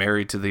just do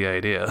Married to the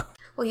Idea.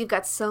 Well, you've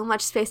got so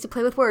much space to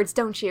play with words,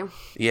 don't you?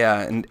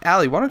 Yeah, and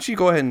Allie, why don't you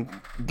go ahead and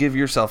give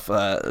yourself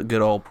a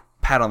good old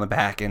pat on the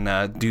back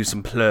and do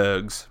some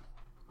plugs.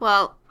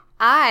 Well,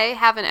 I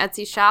have an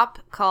Etsy shop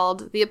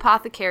called The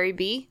Apothecary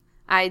Bee.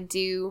 I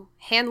do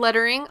hand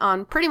lettering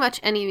on pretty much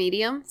any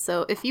medium,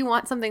 so if you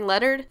want something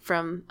lettered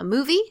from a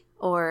movie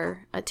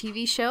or a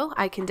TV show,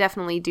 I can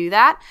definitely do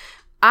that.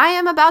 I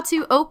am about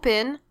to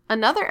open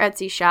another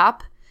Etsy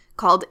shop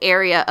called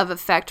Area of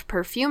Effect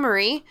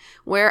Perfumery,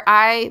 where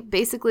I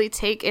basically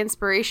take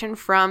inspiration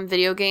from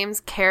video games,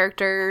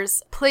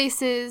 characters,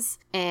 places,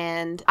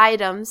 and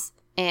items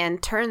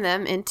and turn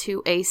them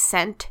into a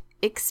scent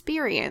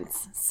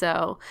experience.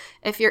 So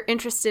if you're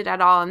interested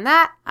at all in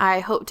that, I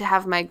hope to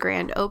have my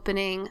grand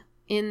opening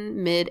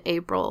in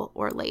mid-April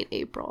or late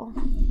April.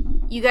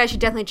 You guys should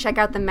definitely check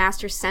out the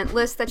master scent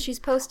list that she's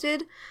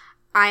posted.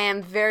 I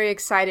am very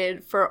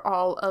excited for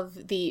all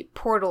of the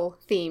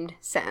Portal-themed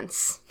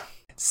scents.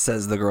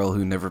 Says the girl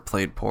who never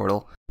played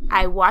Portal.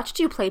 I watched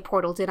you play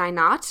Portal, did I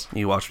not?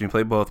 You watched me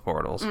play both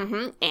Portals.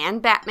 Mm-hmm.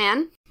 And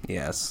Batman.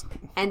 Yes.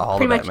 And all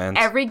pretty much Batmans.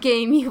 every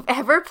game you've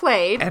ever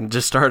played. And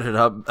just started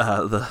up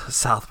the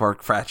South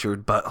Park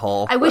Fractured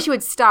Butthole. I wish you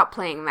would stop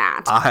playing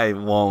that. I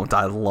won't.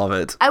 I love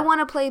it. I want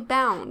to play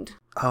Bound.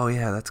 Oh,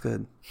 yeah, that's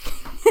good.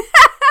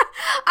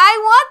 I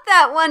want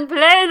that one.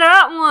 Play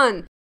that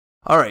one.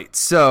 All right,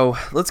 so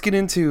let's get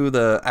into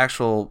the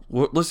actual...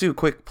 Let's do a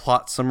quick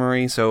plot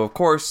summary. So, of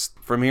course,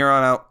 from here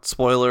on out,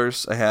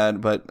 spoilers ahead,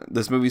 but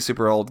this movie's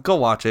super old. Go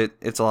watch it.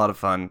 It's a lot of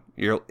fun.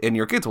 And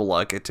your kids will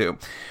like it, too.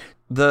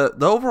 The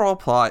overall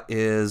plot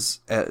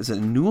is it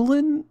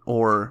Newlyn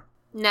or...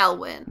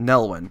 Nelwyn.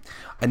 Nelwyn.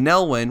 A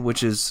Nelwyn,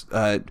 which is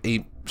a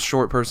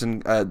short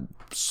person...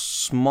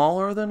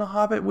 smaller than a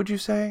hobbit, would you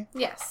say?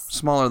 Yes.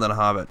 Smaller than a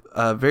hobbit.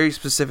 A very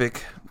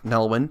specific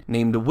Nelwyn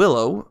named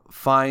Willow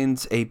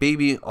finds a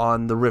baby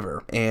on the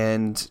river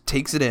and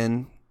takes it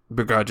in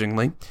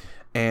begrudgingly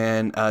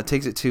and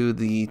takes it to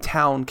the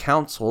town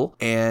council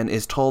and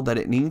is told that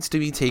it needs to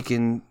be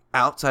taken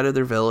outside of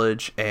their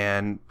village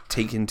and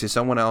taken to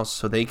someone else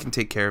so they can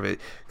take care of it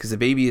because the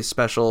baby is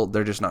special.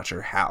 They're just not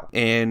sure how.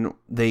 And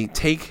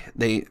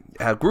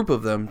a group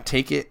of them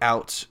take it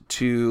out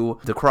to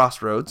the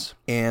crossroads,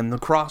 and the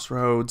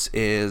crossroads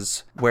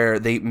is where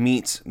they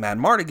meet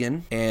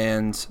Madmartigan,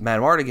 and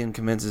Madmartigan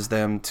convinces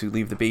them to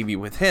leave the baby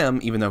with him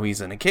even though he's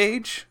in a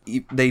cage.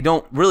 They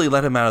don't really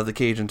let him out of the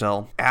cage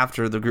until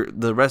after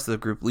the rest of the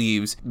group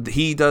leaves.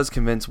 He does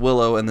convince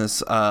Willow and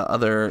this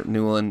other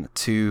Newland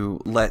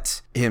to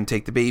let him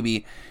take the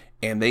baby,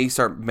 and they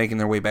start making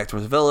their way back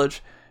towards the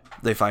village.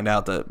 They find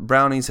out that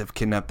brownies have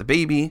kidnapped the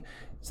baby.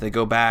 So they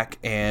go back,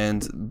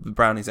 and the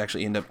brownies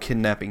actually end up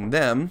kidnapping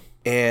them.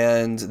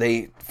 And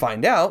they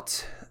find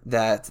out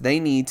that they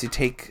need to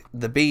take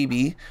the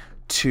baby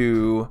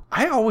to...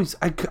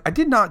 I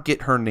did not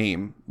get her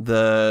name,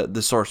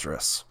 the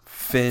sorceress.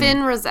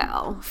 Finn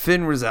Rizal.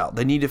 Finn Rizal.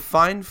 They need to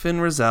find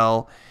Finn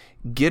Rizal,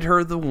 get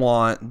her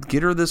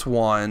this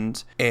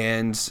wand,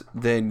 and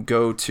then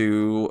go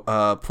to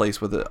a place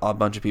with a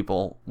bunch of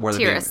people where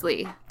Tiras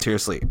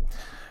Lee.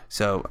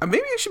 So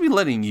maybe I should be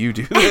letting you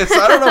do this.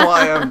 I don't know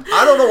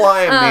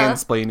why I'm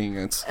mansplaining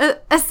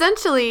it.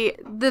 Essentially,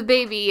 the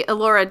baby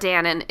Elora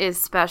Danan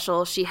is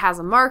special. She has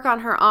a mark on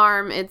her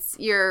arm. It's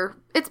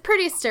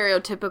pretty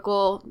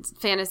stereotypical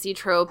fantasy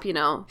trope, you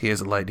know. He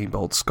has a lightning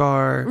bolt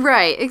scar.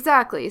 Right,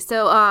 exactly.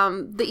 So,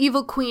 the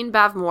evil queen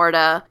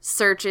Bavmorda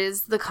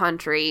searches the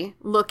country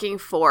looking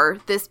for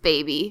this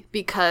baby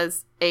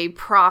because a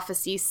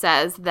prophecy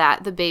says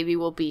that the baby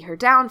will be her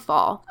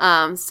downfall.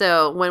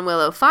 So when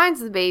Willow finds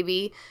the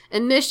baby,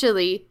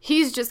 initially,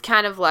 he's just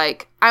kind of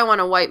like, I want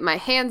to wipe my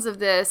hands of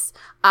this.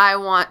 I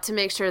want to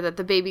make sure that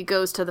the baby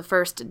goes to the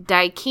first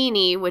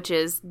Daikini, which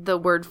is the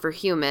word for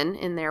human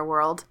in their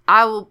world.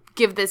 I will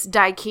give this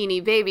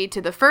Daikini baby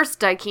to the first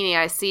Daikini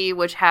I see,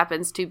 which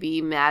happens to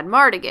be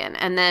Madmartigan.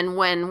 And then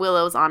when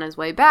Willow's on his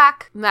way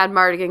back,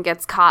 Madmartigan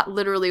gets caught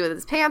literally with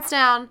his pants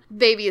down.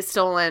 Baby is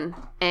stolen.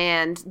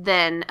 And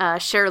then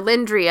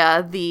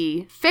Sherlindria,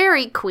 the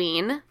fairy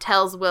queen,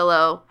 tells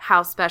Willow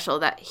how special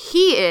that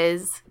he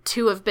is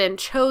to have been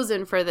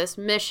chosen for this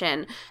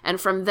mission. And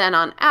from then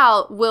on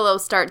out, Willow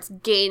starts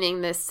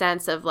gaining this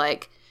sense of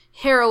like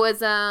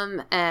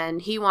heroism,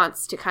 and he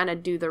wants to kind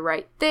of do the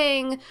right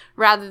thing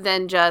rather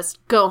than just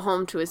go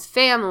home to his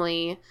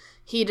family.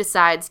 He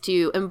decides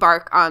to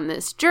embark on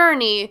this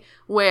journey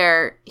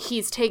where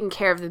he's taking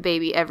care of the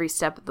baby every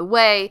step of the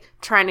way,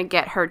 trying to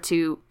get her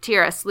to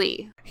Tiras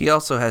Lee. He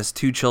also has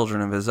 2 children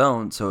of his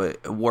own, so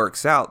it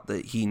works out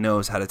that he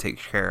knows how to take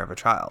care of a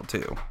child,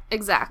 too.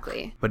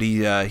 Exactly. But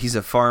he's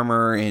a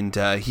farmer, and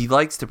he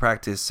likes to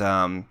practice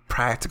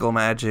practical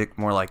magic,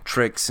 more like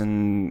tricks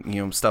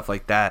and stuff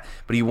like that.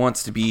 But he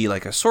wants to be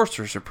like a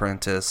sorcerer's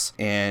apprentice,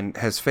 and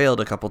has failed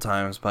a couple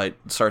times, but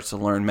starts to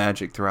learn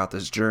magic throughout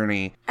this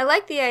journey. I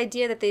like the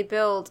idea that they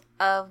build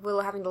of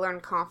Willow having to learn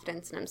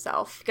confidence in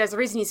himself. Because the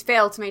reason he's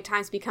failed so many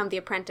times to become the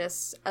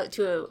apprentice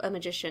to a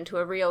magician, to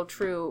a real,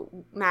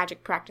 true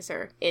magic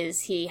practicer,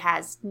 is he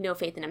has no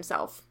faith in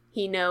himself.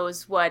 He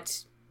knows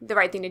what the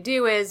right thing to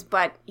do is,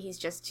 but he's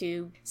just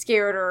too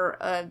scared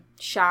or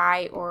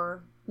shy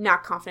or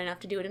not confident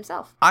enough to do it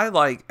himself.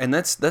 And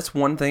that's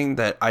one thing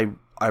that I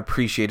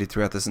appreciated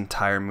throughout this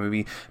entire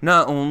movie.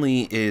 Not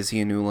only is he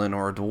a Newland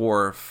or a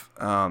dwarf,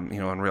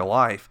 in real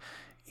life,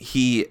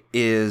 he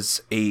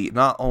is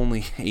not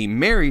only a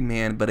married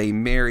man, but a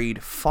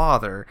married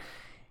father.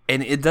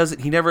 And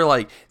he never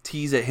like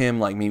tease at him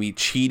like maybe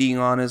cheating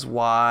on his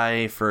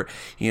wife or,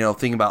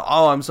 thinking about,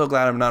 oh, I'm so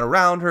glad I'm not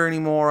around her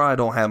anymore. I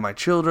don't have my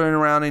children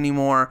around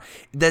anymore.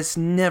 That's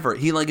never,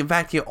 in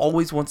fact, he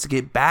always wants to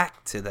get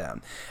back to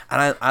them.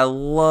 And I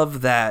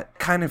love that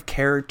kind of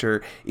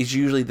character is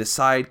usually the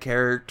side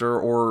character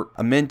or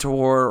a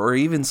mentor or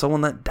even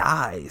someone that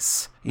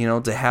dies.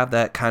 To have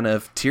that kind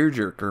of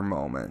tearjerker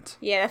moment.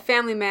 Yeah, a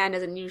family man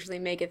doesn't usually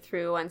make it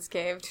through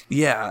unscathed.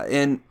 Yeah,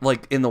 and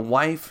the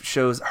wife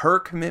shows her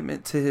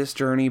commitment to his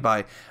journey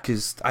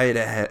because I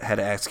had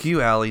to ask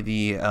you, Allie,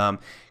 because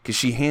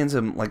she hands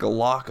him like a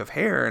lock of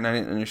hair, and I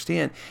didn't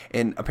understand.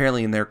 And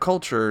apparently in their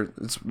culture,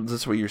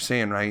 that's what you're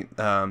saying, right?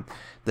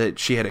 That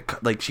she had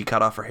she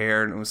cut off her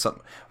hair, and it was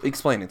something.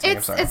 Explain it to me.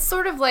 I'm sorry. It's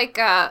sort of like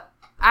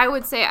I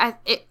would say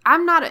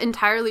I'm not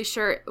entirely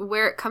sure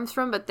where it comes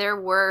from, but there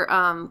were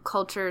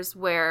cultures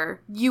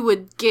where you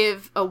would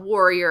give a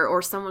warrior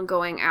or someone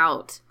going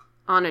out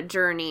on a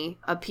journey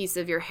a piece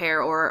of your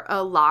hair or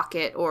a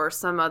locket or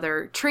some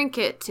other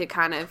trinket to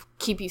kind of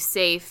keep you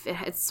safe.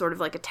 It's sort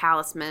of like a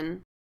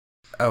talisman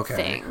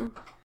thing.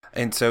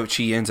 And so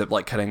she ends up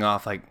cutting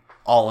off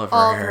all of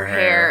her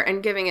hair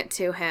and giving it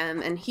to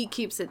him, and he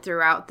keeps it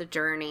throughout the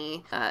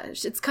journey.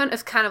 It's kind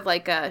of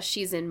like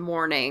she's in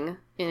mourning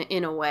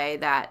in a way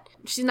that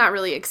she's not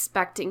really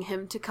expecting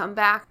him to come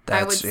back.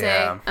 I would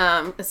say,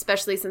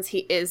 especially since he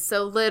is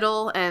so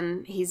little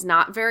and he's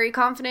not very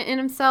confident in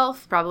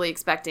himself, probably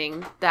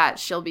expecting that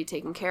she'll be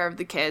taking care of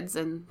the kids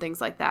and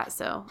things like that.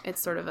 So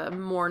it's sort of a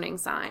mourning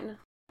sign.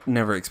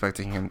 Never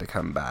expecting him to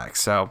come back.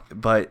 So,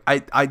 but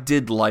I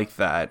did like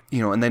that,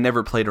 and they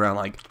never played around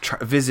like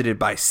visited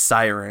by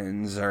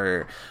sirens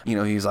or,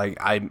 he's like,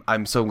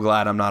 I'm so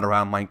glad I'm not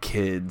around my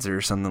kids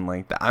or something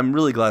like that. I'm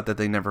really glad that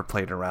they never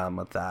played around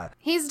with that.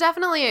 He's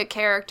definitely a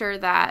character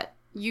that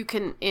you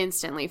can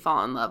instantly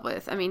fall in love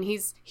with. I mean,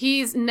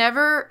 he's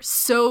never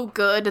so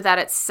good that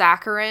it's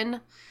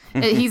saccharine.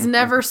 He's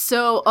never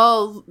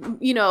so,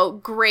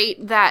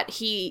 great that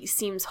he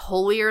seems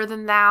holier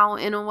than thou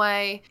in a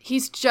way.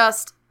 He's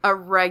just a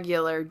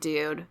regular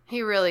dude.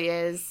 He really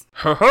is.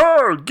 Ha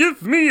ha!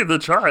 Give me the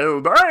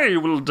child. I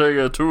will take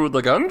it to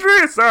the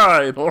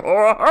countryside. Ho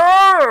ho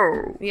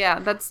ho! Yeah,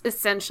 that's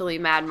essentially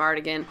Mad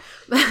Mardigan.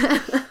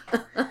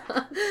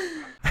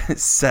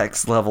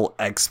 Sex level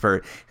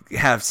expert.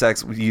 Have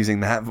sex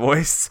using that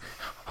voice.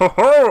 Ho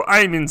ho!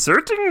 I'm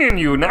inserting in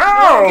you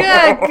now.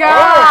 Good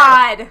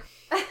God!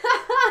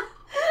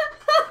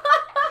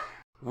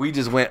 We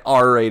just went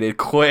R-rated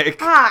quick.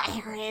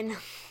 Ah, Aaron.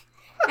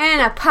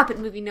 And a puppet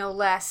movie, no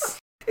less.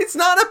 It's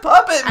not a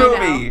puppet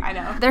movie. I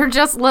know. They're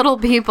just little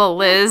people,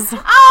 Liz.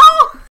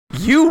 Oh!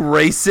 You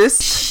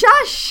racist.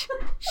 Shush!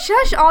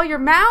 Shush all your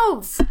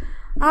mouths.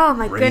 Oh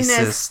my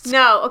goodness.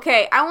 No,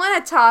 okay, I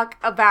want to talk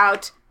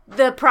about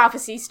the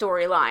prophecy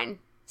storyline.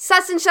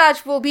 Such and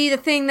such will be the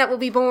thing that will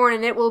be born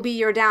and it will be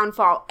your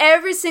downfall.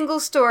 Every single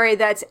story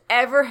that's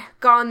ever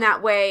gone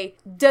that way,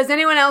 does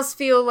anyone else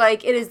feel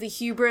like it is the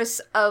hubris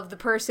of the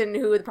person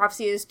who the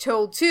prophecy is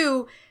told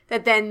to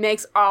that then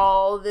makes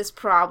all this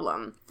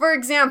problem? For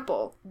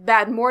example,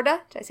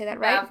 Bavmorda, did I say that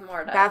right?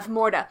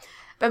 Bavmorda.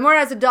 Bavmorda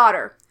has a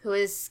daughter who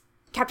is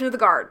captain of the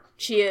guard.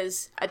 She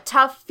is a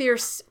tough,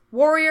 fierce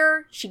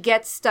warrior. She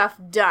gets stuff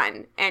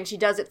done, and she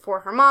does it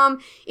for her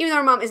mom. Even though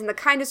her mom isn't the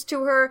kindest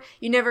to her,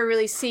 you never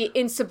really see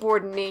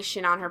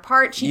insubordination on her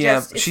part.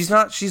 She's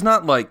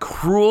not like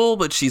cruel,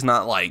 but she's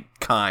not like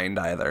kind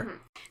either. Mm-hmm.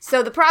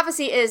 So the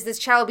prophecy is this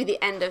child will be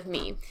the end of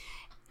me.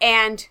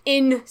 And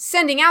in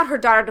sending out her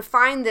daughter to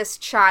find this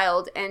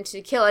child and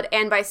to kill it,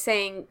 and by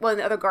saying one of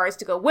the other guards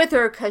to go with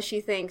her because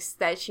she thinks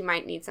that she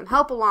might need some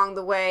help along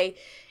the way,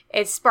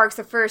 it sparks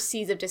the first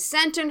seeds of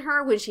dissent in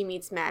her when she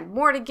meets Mad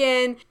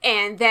Mortigan,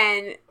 and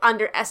then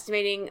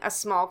underestimating a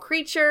small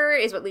creature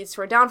is what leads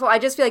to her downfall. I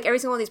just feel like every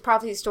single one of these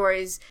prophecy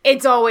stories,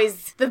 it's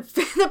always the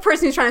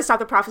person who's trying to stop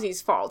the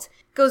prophecy's fault.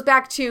 Goes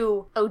back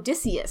to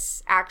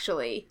Odysseus,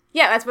 actually.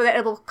 Yeah, that's where that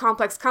Oedipal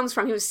complex comes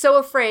from. He was so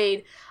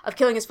afraid of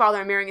killing his father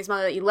and marrying his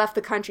mother that he left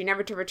the country,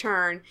 never to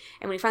return.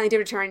 And when he finally did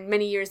return,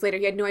 many years later,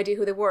 he had no idea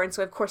who they were. And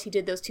so, of course, he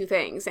did those two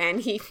things. And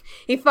he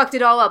fucked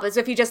it all up. As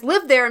if he just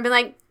lived there and been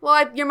like,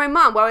 well, you're my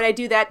mom. Why would I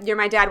do that? You're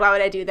my dad. Why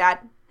would I do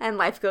that? And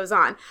life goes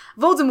on.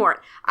 Voldemort.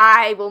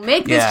 I will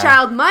make this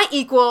child my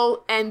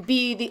equal and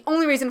be the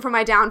only reason for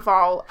my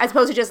downfall, as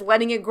opposed to just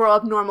letting it grow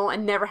up normal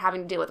and never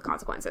having to deal with the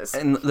consequences.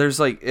 And there's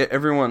like,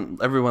 everyone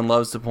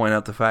loves to point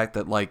out the fact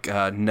that like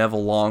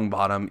Neville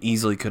Longbottom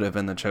easily could have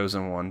been the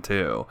chosen one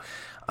too.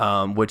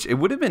 Which it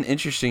would have been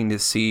interesting to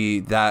see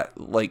that,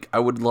 like, I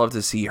would love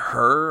to see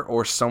her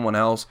or someone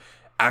else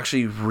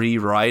actually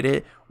rewrite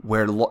it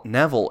where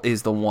Neville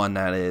is the one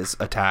that is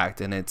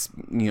attacked and it's,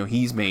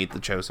 he's made the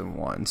chosen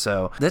one.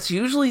 So that's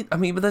usually,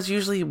 but that's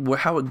usually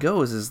how it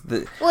goes is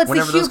that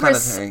whenever those kind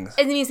of things.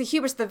 It means the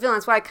hubris of the villain.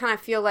 That's why I kind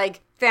of feel like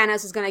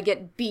Thanos is going to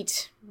get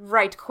beat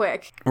right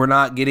quick. We're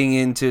not getting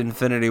into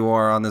Infinity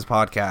War on this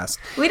podcast.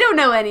 We don't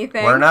know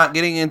anything. We're not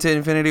getting into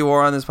Infinity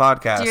War on this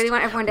podcast. Do you really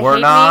want everyone to hate me? We're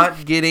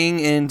not getting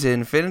into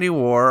Infinity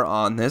War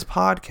on this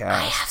podcast. I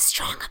have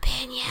strong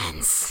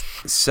opinions.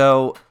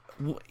 So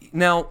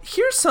now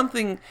here's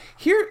something.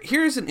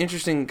 Here's an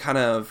interesting kind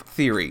of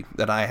theory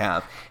that I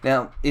have.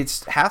 Now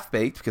it's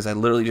half-baked because I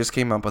literally just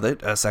came up with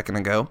it a second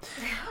ago.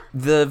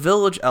 The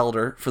village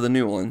elder for the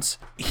Newlands,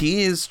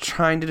 he is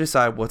trying to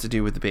decide what to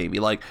do with the baby.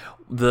 Like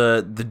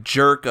the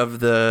jerk of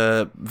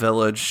the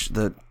village,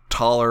 the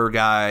taller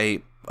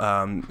guy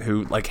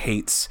who like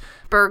hates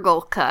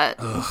Burgle-cut.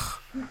 Ugh.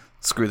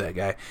 Screw that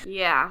guy.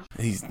 Yeah.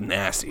 He's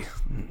nasty.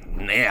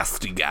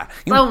 Nasty guy.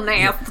 So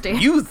nasty.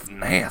 You's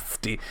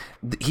nasty.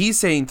 He's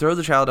saying throw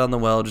the child down the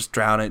well, just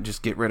drown it,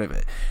 just get rid of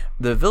it.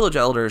 The village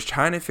elder is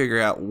trying to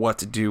figure out what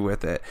to do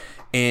with it.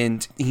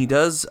 And he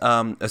does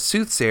a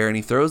soothsayer and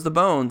he throws the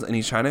bones and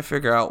he's trying to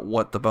figure out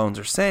what the bones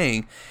are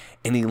saying.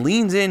 And he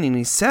leans in and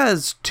he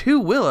says to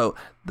Willow,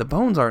 the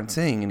bones aren't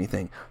saying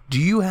anything. Do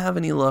you have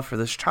any love for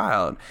this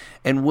child?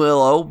 And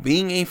Willow,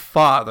 being a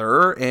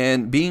father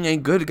and being a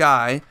good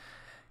guy,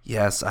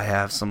 yes, I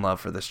have some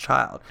love for this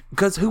child.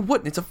 Because who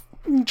wouldn't? It's a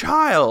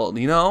child,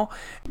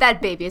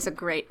 That baby is a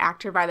great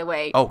actor, by the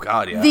way. Oh,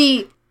 God, yeah.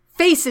 The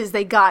faces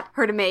they got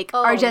her to make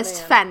are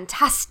just man.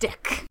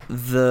 fantastic.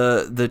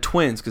 The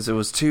twins, because it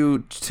was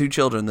two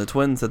children, the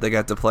twins that they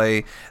got to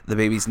play the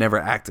babies never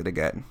acted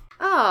again.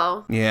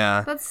 Oh.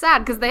 Yeah. That's sad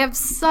because they have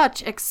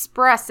such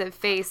expressive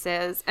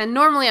faces. And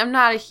normally I'm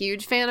not a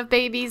huge fan of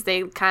babies.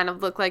 They kind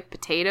of look like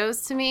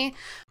potatoes to me.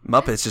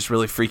 Muppets just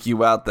really freak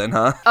you out then,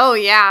 huh? Oh,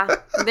 yeah.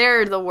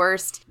 They're the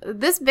worst.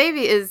 This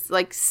baby is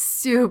like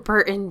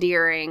super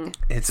endearing.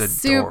 It's adorable.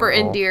 Super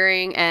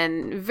endearing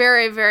and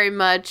very, very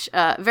much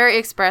very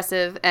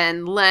expressive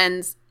and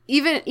lends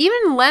even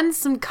lends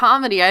some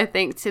comedy, I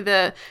think,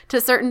 to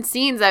certain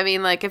scenes. I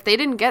mean, like, if they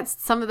didn't get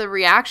some of the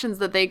reactions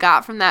that they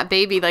got from that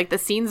baby, like, the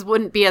scenes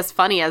wouldn't be as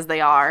funny as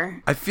they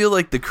are. I feel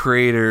like the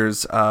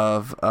creators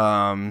of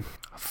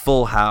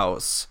Full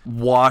House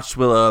watched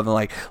Willow and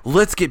like,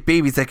 let's get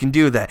babies that can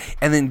do that,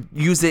 and then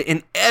use it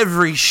in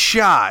every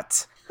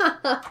shot.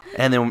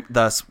 And then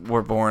thus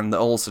were born the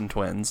Olsen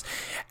twins.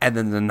 And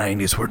then the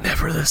 90s were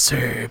never the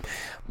same.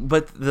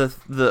 But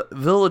the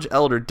village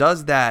elder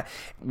does that.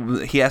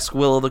 He asks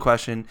Willow the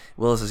question.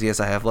 Willow says, yes,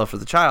 I have love for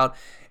the child.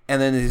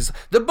 And then he's,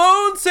 the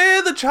bones say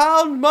the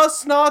child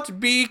must not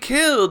be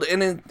killed.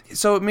 And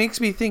so it makes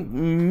me think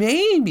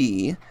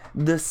maybe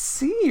the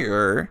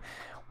seer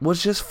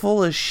was just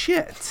full of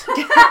shit.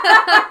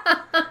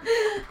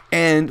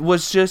 And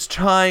was just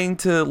trying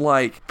to,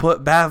 like,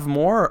 put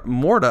Bavmorda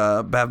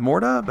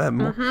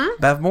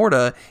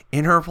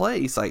in her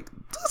place. Like,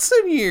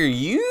 listen here,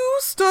 you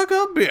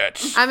stuck-up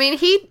bitch. I mean,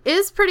 he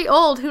is pretty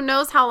old. Who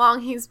knows how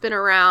long he's been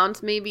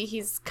around? Maybe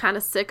he's kind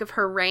of sick of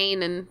her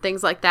reign and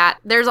things like that.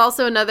 There's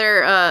also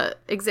another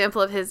example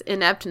of his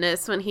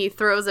ineptness when he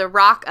throws a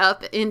rock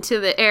up into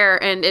the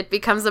air and it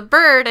becomes a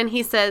bird, and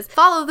he says,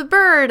 follow the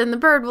bird and the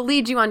bird will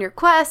lead you on your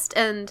quest.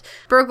 And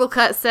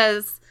Burglecut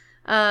says,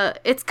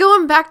 it's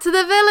going back to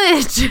the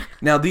village.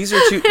 Now, these are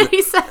two...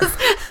 He says,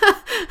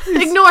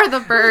 ignore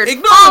the bird.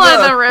 Ignore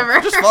follow the river.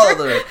 Just follow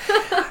the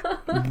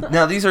river.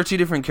 Now, these are two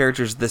different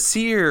characters. The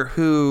seer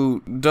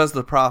who does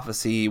the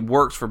prophecy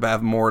works for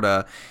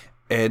Bavmorda,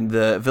 and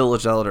the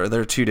village elder,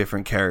 they're two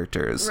different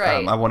characters.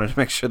 Right. I wanted to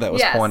make sure that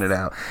was Yes. pointed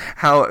out.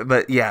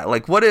 But yeah,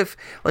 like, what if,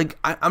 like,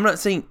 I'm not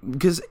saying,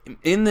 because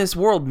in this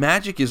world,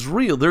 magic is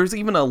real. There's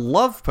even a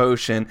love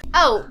potion.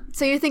 Oh,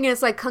 so you're thinking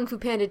it's like Kung Fu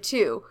Panda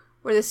 2,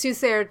 where the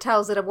soothsayer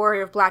tells that a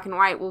warrior of black and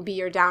white will be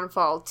your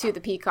downfall to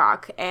the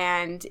peacock,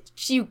 and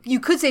you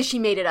could say she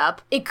made it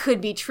up. It could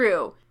be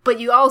true. But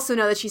you also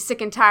know that she's sick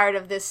and tired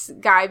of this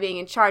guy being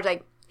in charge.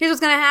 Like, here's what's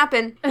gonna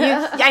happen.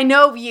 I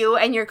know you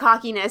and your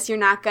cockiness. You're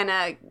not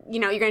gonna,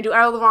 you're gonna do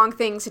all the wrong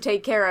things to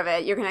take care of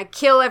it. You're gonna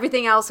kill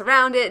everything else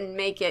around it and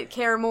make it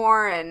care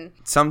more. And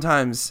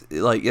Sometimes,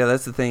 like, yeah,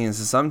 that's the thing,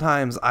 is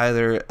sometimes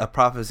either a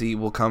prophecy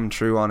will come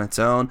true on its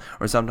own,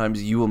 or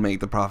sometimes you will make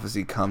the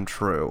prophecy come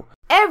true.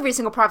 every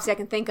single prophecy I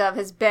can think of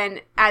has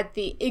been at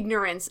the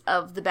ignorance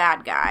of the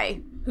bad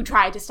guy who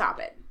tried to stop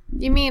it.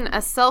 You mean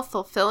a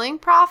self-fulfilling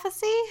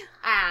prophecy?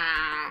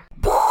 Ah.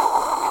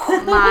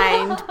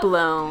 Mind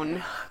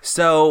blown.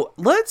 So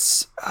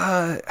let's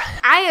I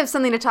have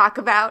something to talk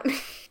about.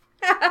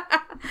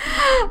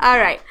 All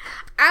right.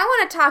 I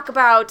want to talk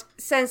about,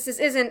 since this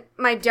isn't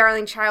my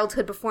darling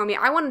childhood before me,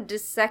 I want to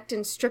dissect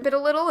and strip it a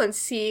little and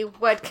see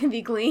what can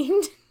be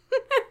gleaned.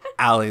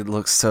 Allie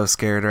looks so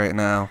scared right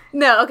now.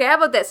 No, okay, how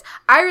about this?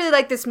 I really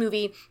like this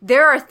movie.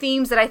 There are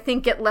themes that I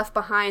think get left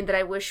behind that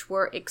I wish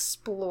were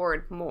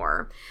explored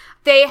more.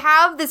 They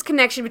have this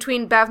connection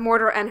between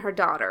Bavmorda and her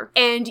daughter,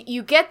 and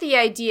you get the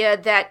idea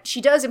that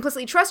she does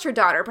implicitly trust her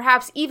daughter,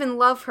 perhaps even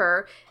love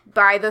her,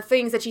 by the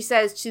things that she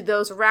says to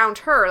those around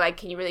her, like,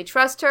 can you really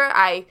trust her?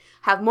 I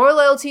have more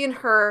loyalty in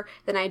her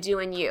than I do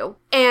in you.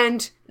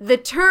 And the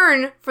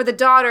turn for the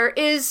daughter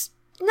is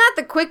not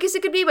the quickest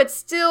it could be, but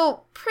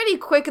still pretty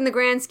quick in the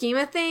grand scheme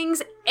of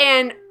things,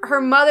 and her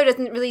mother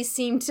doesn't really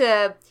seem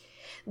to...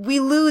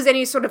 We lose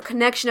any sort of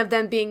connection of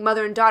them being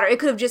mother and daughter. It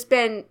could have just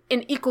been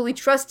an equally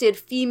trusted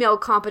female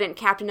competent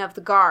captain of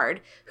the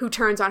guard who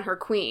turns on her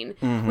queen.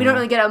 Mm-hmm. We don't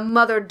really get a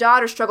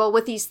mother-daughter struggle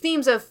with these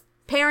themes of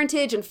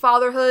parentage and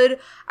fatherhood.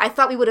 I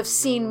thought we would have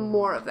seen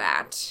more of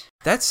that.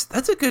 That's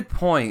a good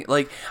point.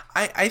 Like,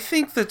 I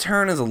think the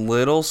turn is a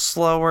little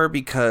slower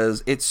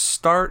because it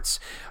starts...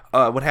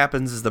 what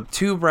happens is the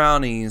two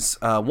brownies,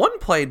 one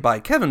played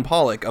by Kevin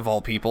Pollak, of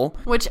all people.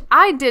 Which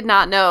I did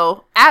not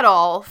know at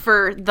all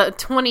for the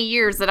 20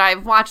 years that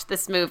I've watched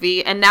this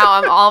movie. And now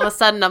I'm all of a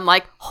sudden, I'm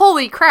like,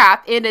 holy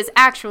crap, it is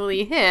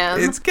actually him.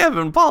 It's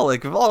Kevin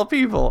Pollak, of all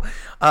people.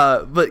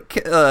 But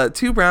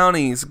two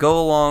brownies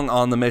go along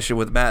on the mission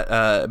with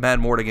Mad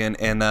Mortigan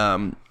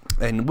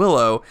and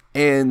Willow,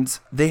 and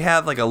they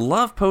have like a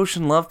love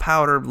potion, love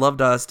powder, love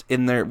dust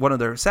in one of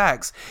their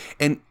sacks.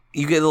 And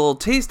you get a little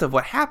taste of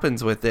what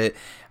happens with it,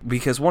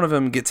 because one of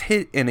them gets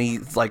hit and he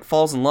like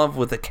falls in love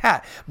with a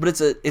cat, but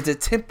it's a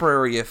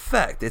temporary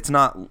effect. It's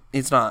not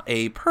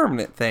a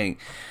permanent thing.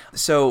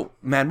 So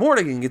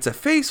Madmortigan gets a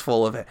face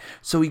full of it.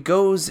 So he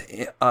goes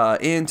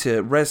in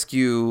to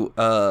rescue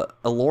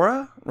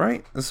Alora,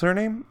 right? Is her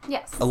name?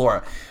 Yes.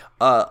 Alora.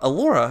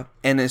 Alora,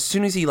 and as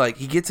soon as he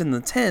gets in the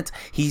tent,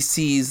 he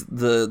sees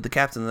the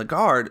captain of the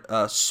guard,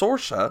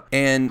 Sorsha,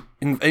 and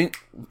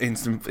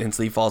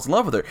instantly falls in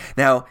love with her.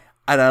 Now,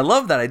 and I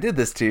love that I did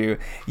this to you.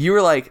 You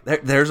were like,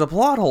 there's a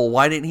plot hole.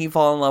 Why didn't he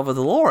fall in love with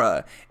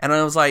Alora? And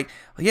I was like,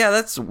 yeah,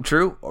 that's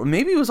true. Or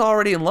maybe he was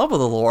already in love with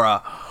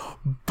Alora.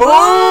 Boom!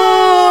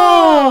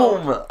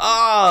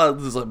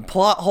 There's a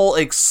plot hole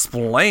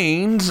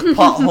explained.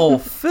 Plot hole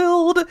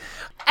filled.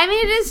 I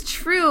mean, it is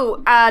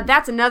true.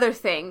 That's another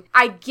thing.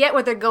 I get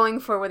what they're going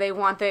for, where they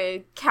want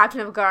the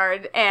captain of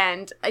guard,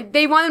 and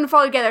they want them to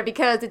fall together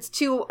because it's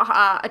two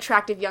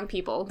attractive young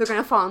people. They're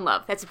going to fall in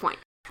love. That's the point.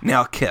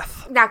 Now,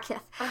 Kith.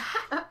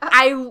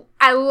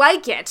 I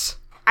like it.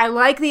 I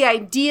like the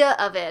idea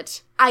of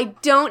it. I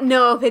don't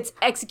know if it's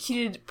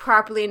executed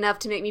properly enough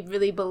to make me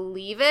really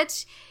believe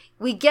it.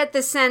 We get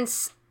the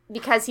sense,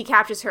 because he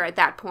captures her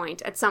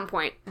at some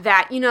point,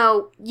 that,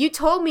 you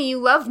told me you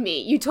loved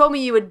me. You told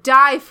me you would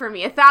die for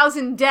me,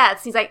 1,000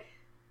 deaths. He's like,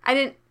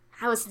 I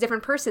was a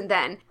different person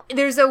then.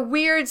 There's a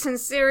weird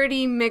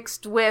sincerity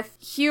mixed with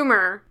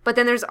humor, but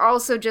then there's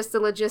also just the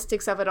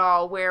logistics of it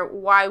all, where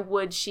why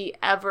would she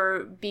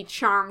ever be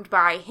charmed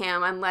by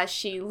him unless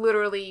she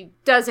literally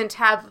doesn't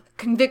have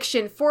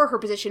conviction for her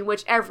position,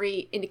 which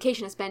every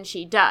indication has been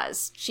she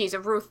does. She's a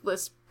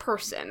ruthless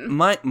person.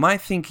 My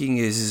thinking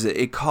is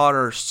it caught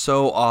her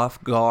so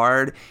off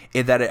guard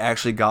that it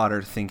actually got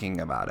her thinking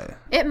about it.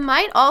 It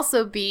might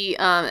also be,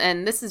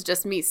 and this is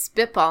just me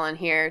spitballing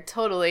here,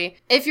 totally,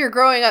 if you're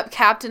growing up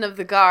captain of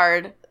the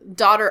guard,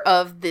 daughter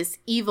of this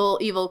evil,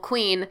 evil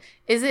queen,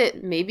 is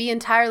it maybe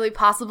entirely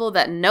possible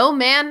that no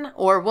man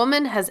or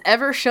woman has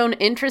ever shown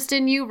interest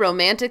in you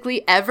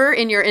romantically ever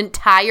in your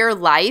entire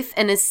life,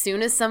 and as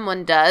soon as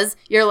someone does,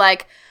 you're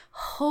like,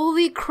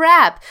 holy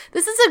crap,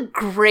 this is a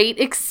great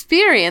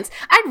experience.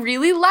 I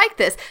really like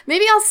this.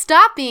 Maybe I'll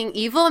stop being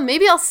evil and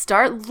maybe I'll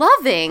start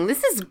loving.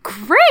 This is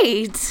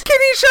great. Can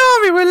you show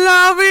me what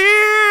love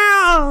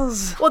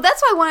is? Well,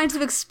 that's why I wanted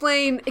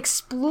to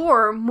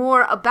explore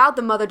more about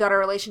the mother-daughter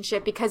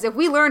relationship, because if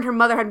we learned her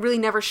mother had really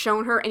never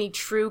shown her any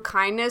true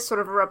kindness, sort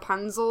of a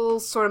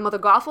Rapunzel, sort of Mother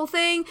Gothel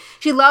thing,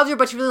 she loved her,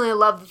 but she really only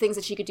loved the things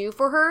that she could do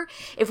for her.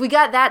 If we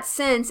got that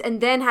sense and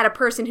then had a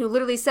person who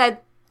literally said,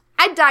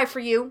 I'd die for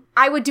you.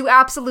 I would do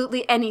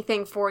absolutely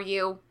anything for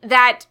you.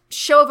 That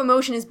show of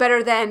emotion is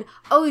better than,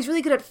 oh, he's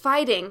really good at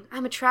fighting.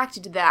 I'm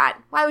attracted to that.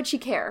 Why would she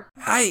care?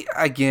 I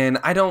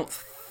don't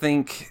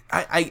think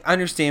I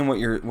understand where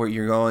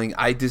you're going.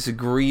 I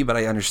disagree, but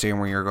I understand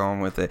where you're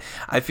going with it.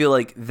 I feel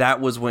like that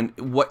was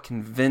what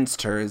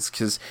convinced her, is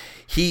because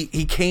he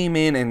came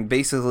in and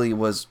basically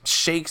was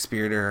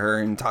Shakespeare to her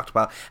and talked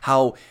about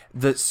how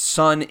the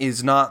sun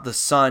is not the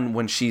sun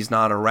when she's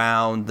not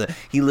around.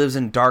 He lives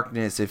in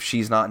darkness if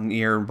she's not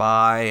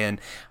nearby, and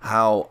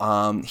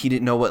how he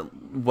didn't know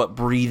what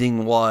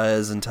breathing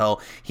was until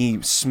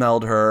he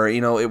smelled her.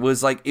 It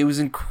was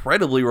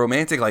incredibly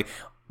romantic. Like,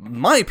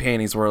 my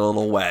panties were a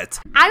little wet.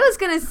 I was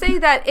going to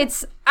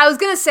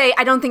say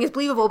I don't think it's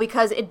believable,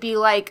 because it'd be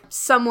like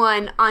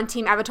someone on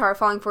Team Avatar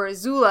falling for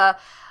Azula,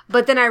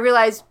 but then I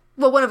realized,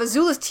 well, one of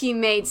Azula's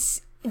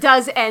teammates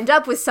does end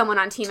up with someone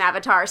on Team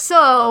Avatar,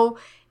 so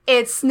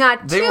it's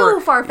not too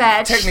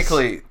far-fetched.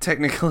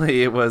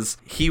 Technically,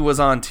 he was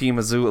on Team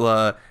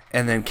Azula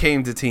and then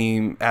came to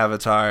Team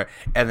Avatar,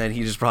 and then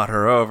he just brought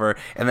her over,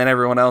 and then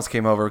everyone else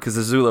came over because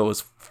Azula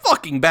was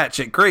fucking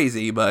batshit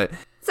crazy, but...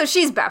 So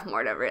she's Beth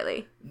Morda,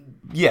 really.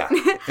 Yeah,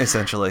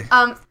 essentially.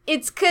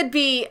 It could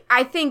be,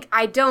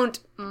 I don't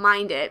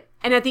mind it.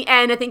 And at the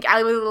end, I think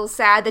Allie was a little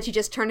sad that she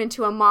just turned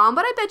into a mom,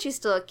 but I bet she's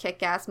still a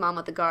kick-ass mom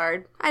with the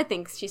guard. I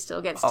think she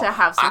still gets to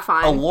have some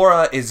fun.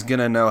 Alora is going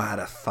to know how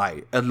to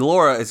fight.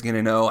 Alora is going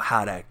to know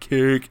how to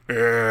kick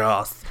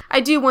ass. I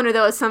do wonder,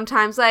 though,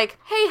 sometimes, like,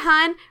 hey,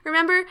 hun,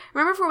 remember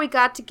before we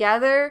got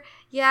together?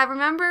 Yeah,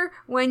 remember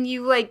when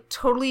you,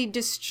 totally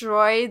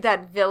destroyed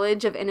that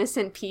village of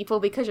innocent people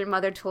because your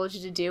mother told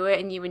you to do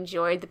it and you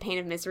enjoyed the pain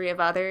and misery of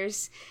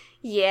others?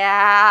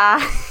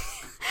 Yeah.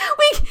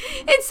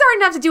 It's starting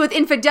to have to do with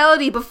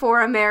infidelity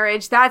before a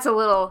marriage. That's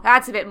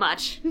a bit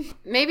much.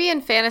 Maybe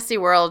in fantasy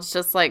worlds,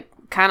 just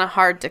kind of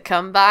hard to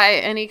come by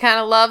any kind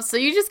of love, so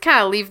you just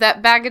kind of leave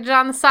that baggage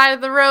on the side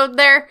of the road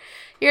there.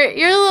 You're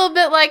a little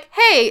bit like,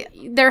 hey,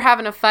 they're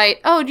having a fight.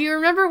 Oh, do you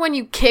remember when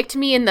you kicked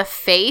me in the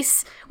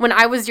face when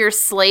I was your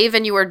slave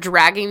and you were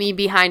dragging me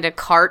behind a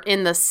cart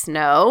in the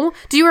snow?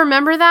 Do you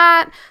remember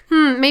that?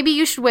 Maybe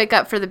you should wake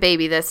up for the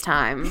baby this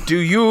time. Do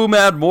you,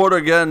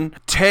 Madmortigan,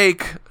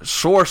 take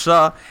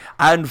Sorsha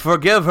and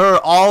forgive her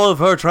all of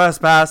her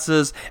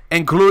trespasses,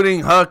 including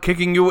her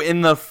kicking you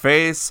in the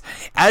face?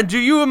 And do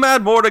you,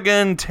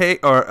 Madmortigan,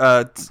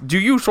 do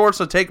you,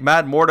 Sorsha, take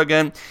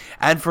Madmortigan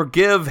and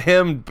forgive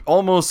him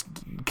almost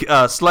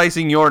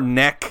slicing your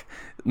neck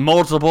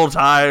multiple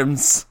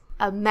times.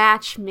 A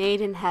match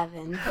made in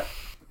heaven.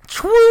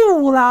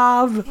 True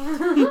love.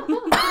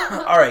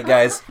 All right,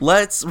 guys,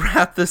 let's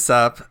wrap this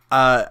up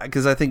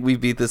because I think we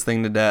beat this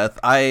thing to death.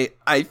 I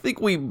think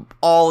we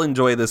all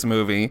enjoyed this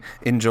movie.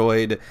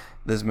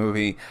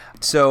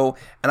 So,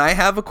 and I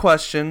have a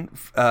question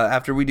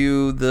after we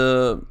do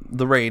the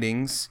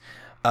ratings.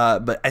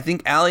 But I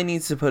think Allie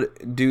needs to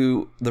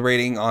do the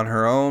rating on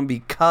her own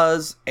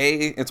because A,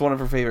 it's one of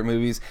her favorite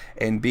movies,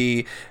 and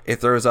B, it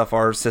throws off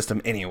our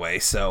system anyway.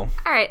 So,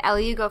 all right,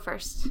 Allie, you go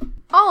first.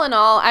 All in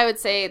all, I would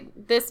say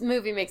this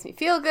movie makes me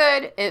feel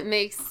good. It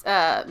makes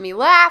me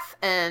laugh,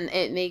 and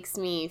it makes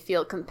me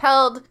feel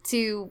compelled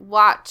to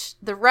watch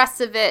the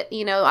rest of it.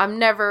 You know, I'm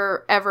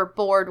never ever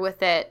bored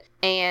with it,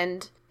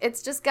 and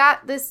it's just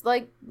got this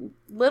like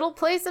little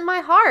place in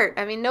my heart.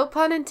 I mean, no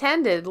pun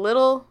intended.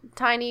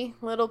 Tiny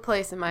little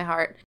place in my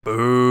heart.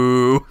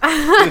 Boo.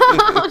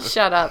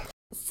 Shut up.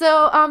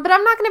 So, but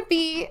I'm not going to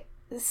be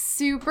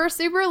super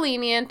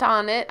lenient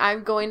on it.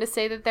 I'm going to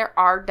say that there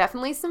are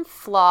definitely some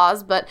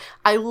flaws, but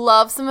I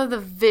love some of the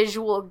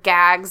visual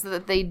gags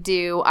that they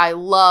do. I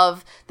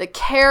love the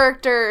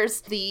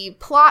characters. The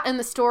plot and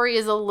the story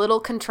is a little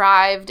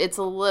contrived. It's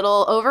a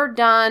little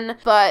overdone,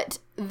 but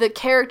the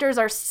characters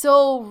are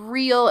so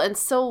real and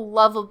so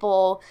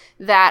lovable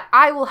that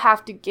I will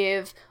have to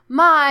give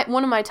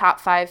one of my top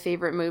 5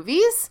 favorite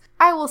movies.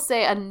 I will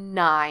say a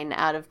 9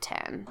 out of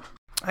 10.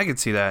 I could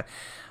see that.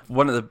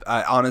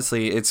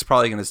 Honestly, it's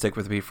probably going to stick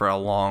with me for a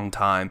long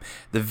time.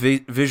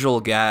 The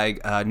visual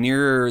gag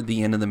near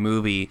the end of the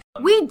movie.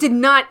 We did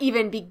not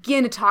even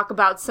begin to talk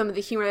about some of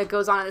the humor that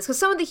goes on in this, because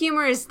some of the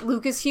humor is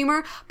Lucas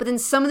humor, but then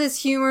some of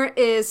this humor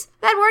is,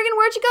 Matt Morgan,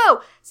 where'd you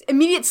go?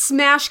 Immediate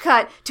smash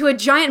cut to a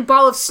giant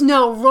ball of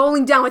snow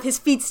rolling down with his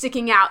feet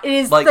sticking out. It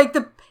is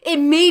it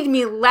made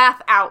me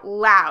laugh out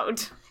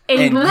loud. And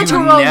you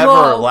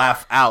never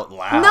laugh out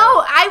loud. No,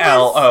 I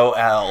was...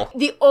 LOL.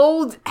 The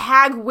old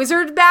hag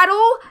wizard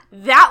battle,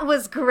 that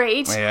was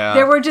great. Yeah.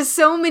 There were just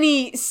so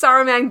many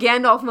Saruman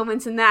Gandalf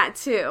moments in that,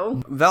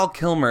 too. Val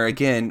Kilmer,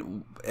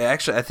 again,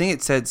 actually, I think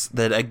it says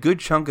that a good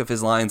chunk of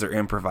his lines are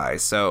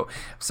improvised. So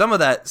some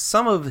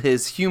of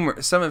his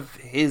humor, some of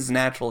his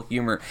natural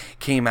humor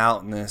came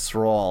out in this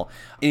role.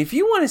 And if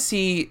you want to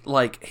see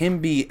like him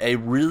be a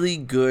really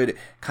good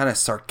kind of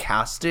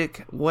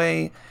sarcastic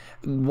way,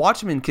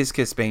 watch him in Kiss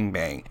Kiss Bang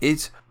Bang.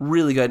 It's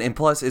really good. And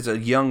plus, it's a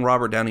young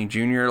Robert Downey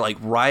Jr., like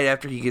right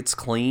after he gets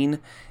clean.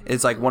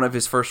 It's like one of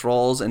his first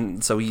roles.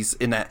 And so he's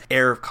in that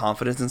air of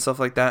confidence and stuff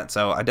like that.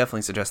 So I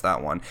definitely suggest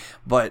that one.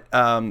 But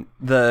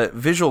the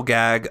visual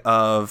gag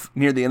of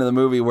near the end of the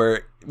movie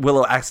where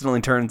Willow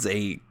accidentally turns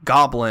a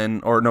troll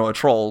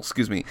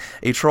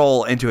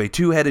into a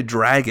 2-headed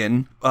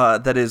dragon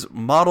that is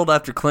modeled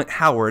after Clint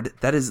Howard.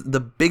 That is the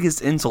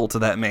biggest insult to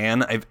that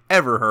man I've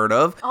ever heard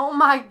of. Oh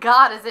my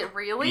God, is it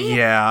really?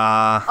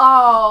 Yeah.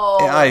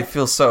 Oh. I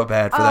feel so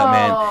bad for that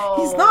man.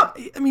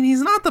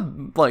 He's not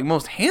the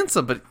most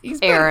handsome, but he's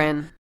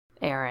Aaron.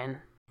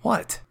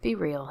 What? Be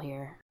real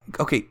here.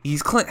 Okay,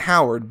 he's Clint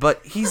Howard,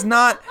 but he's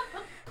not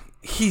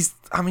he's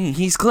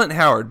Clint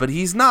Howard, but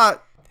he's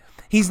not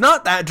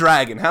that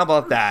dragon. How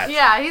about that?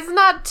 Yeah, he's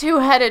not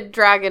 2-headed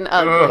dragon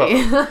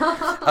ugly.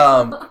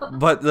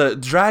 But the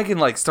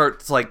dragon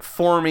starts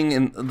forming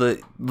in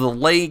the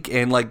lake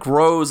and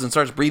grows and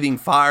starts breathing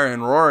fire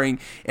and roaring,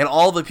 and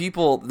all the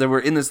people that were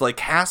in this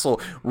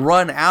castle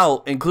run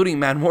out, including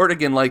Mad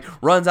Mortigan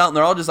runs out, and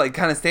they're all just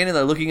kind of standing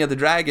there looking at the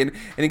dragon,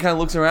 and he kind of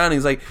looks around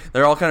and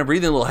they're all kind of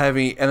breathing a little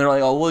heavy, and they're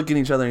all looking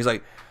at each other, and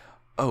he's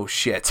oh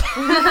shit.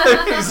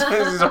 he's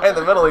right in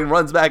the middle. He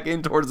runs back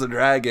in towards the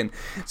dragon.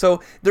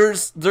 So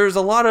there's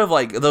a lot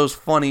of those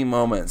funny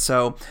moments.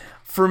 So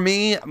for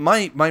me,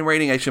 my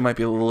rating actually might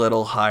be a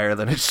little higher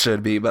than it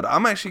should be, but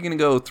I'm actually going to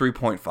go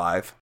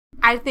 3.5.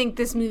 I think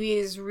this movie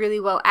is really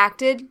well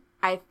acted.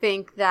 I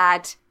think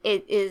that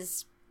it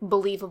is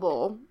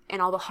believable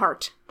in all the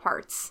heart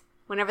parts.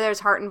 Whenever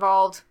there's heart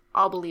involved,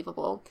 all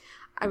believable.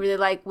 I really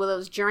like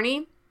Willow's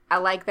journey. I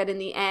like that in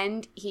the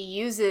end, he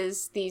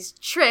uses these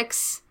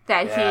tricks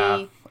that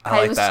he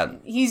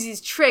uses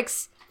these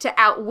tricks to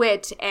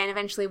outwit and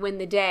eventually win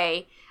the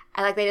day.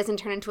 I like that he doesn't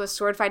turn into a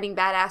sword-fighting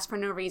badass for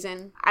no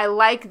reason. I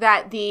like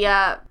that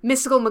the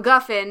mystical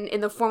MacGuffin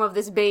in the form of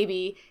this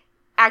baby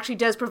actually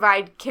does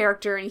provide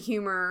character and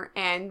humor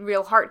and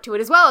real heart to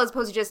it, as well as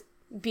opposed to just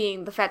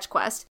being the fetch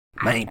quest.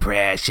 My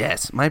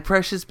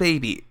precious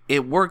baby.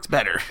 It worked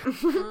better.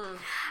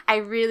 I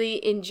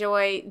really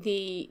enjoy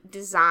the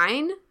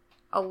design.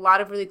 A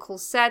lot of really cool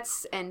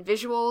sets and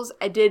visuals.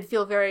 I did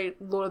feel very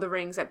Lord of the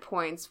Rings at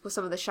points with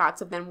some of the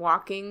shots of them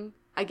walking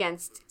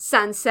against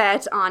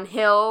sunset on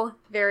hill.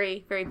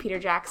 Very, very Peter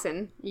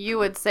Jackson. You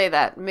would say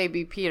that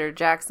maybe Peter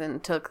Jackson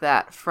took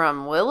that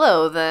from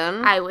Willow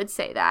then. I would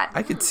say that.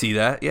 I could see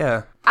that,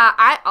 yeah.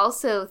 I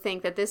also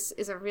think that this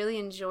is a really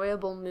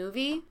enjoyable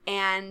movie,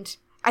 and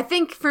I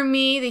think for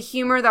me, the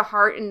humor, the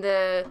heart, and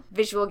the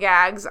visual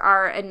gags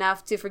are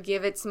enough to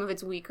forgive it some of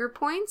its weaker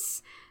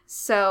points.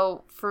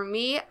 So for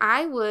me,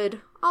 I would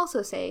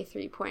also say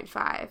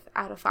 3.5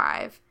 out of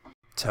 5.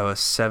 So a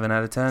 7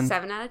 out of 10?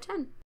 7 out of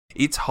 10.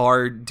 It's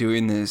hard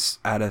doing this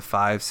out of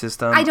 5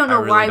 system. I don't know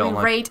really why don't we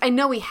like... rate. I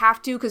know we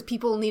have to because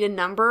people need a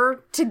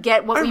number to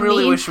get what I we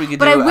really mean. wish we could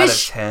but do I it out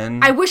wish, of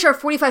 10. I wish our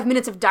 45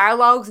 minutes of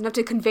dialogue was enough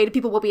to convey to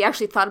people what we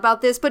actually thought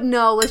about this. But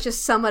no, let's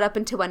just sum it up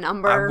into a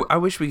number. I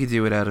wish we could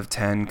do it out of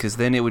 10 because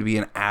then it would be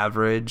an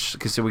average.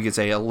 Because so we could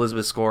say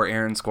Elizabeth score,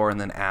 Aaron score,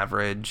 and then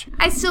average.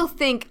 I still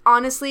think,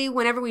 honestly,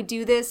 whenever we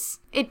do this,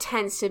 it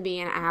tends to be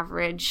an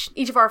average.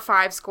 Each of our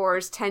 5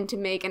 scores tend to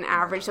make an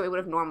average that we would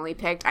have normally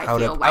picked, I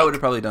would have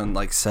probably done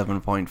like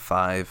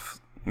 7.5,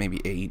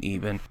 maybe 8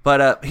 even.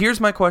 But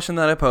here's my question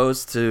that I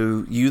posed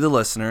to you, the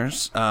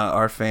listeners,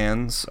 our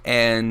fans,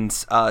 and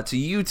to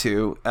you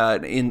two.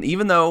 And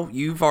even though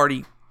you've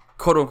already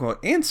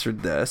quote-unquote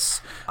answered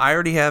this, I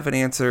already have an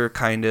answer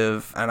kind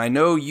of, and I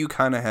know you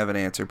kind of have an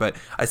answer, but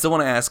I still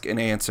want to ask an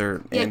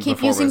answer. Yeah,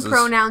 keep using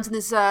pronouns in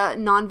this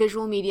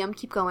non-visual medium.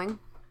 Keep going.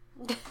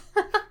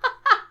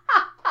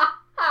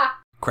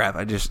 Crap,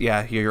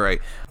 you're right.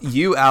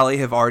 You, Allie,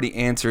 have already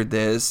answered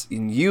this,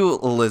 and you,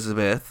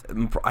 Elizabeth,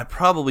 I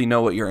probably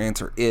know what your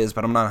answer is,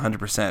 but I'm not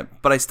 100%.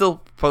 But I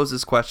still pose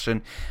this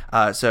question.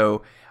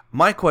 So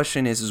my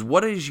question is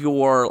what is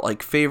your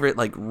like favorite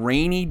like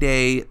rainy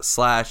day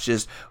 /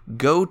 just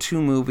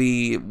go-to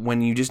movie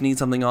when you just need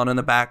something on in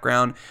the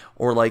background,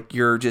 or like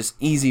your just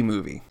easy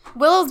movie?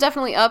 Willow's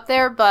definitely up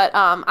there, but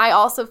I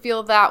also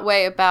feel that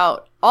way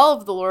about all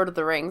of the Lord of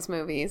the Rings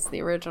movies, the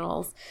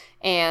originals.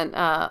 And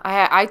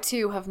I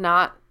too have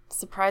not,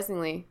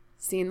 surprisingly,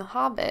 seen the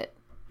Hobbit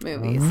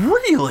movies.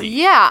 Really?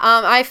 Yeah,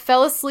 I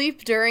fell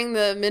asleep during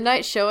the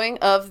midnight showing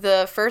of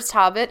the first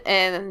Hobbit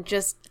and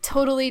just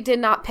totally did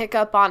not pick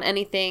up on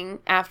anything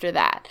after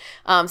that.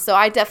 So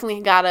I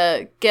definitely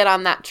gotta get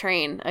on that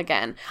train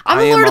again. I'm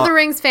a Lord of the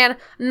Rings fan,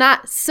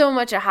 not so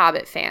much a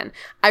Hobbit fan.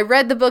 I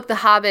read the book The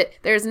Hobbit.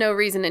 There's no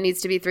reason it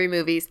needs to be 3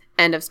 movies.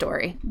 End of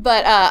story.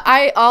 But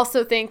I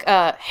also think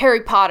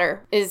Harry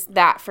Potter is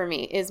that for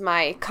me, is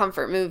my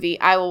comfort movie.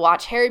 I will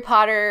watch Harry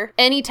Potter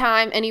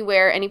anytime,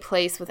 anywhere, any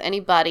place with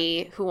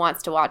anybody who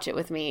wants to watch it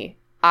with me.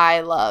 I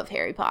love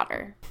Harry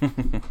Potter.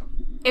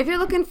 If you're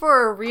looking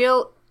for a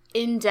real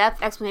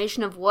in-depth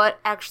explanation of what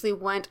actually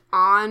went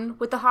on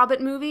with the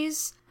Hobbit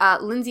movies,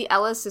 Lindsay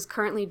Ellis is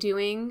currently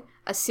doing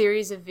a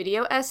series of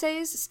video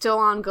essays, still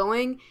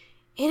ongoing.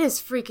 It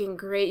is freaking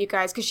great, you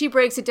guys, because she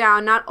breaks it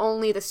down, not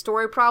only the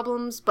story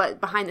problems,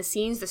 but behind the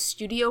scenes, the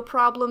studio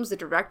problems, the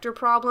director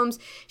problems.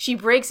 She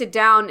breaks it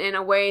down in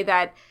a way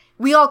that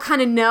we all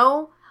kind of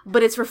know,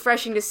 but it's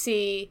refreshing to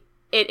see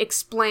it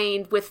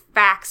explained with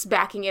facts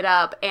backing it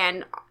up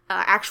and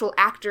actual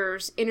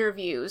actors'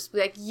 interviews.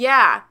 Like,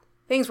 yeah,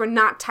 things were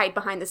not tight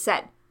behind the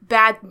set.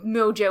 Bad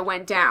mojo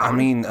went down. I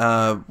mean,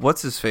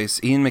 what's his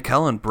face? Ian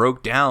McKellen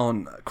broke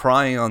down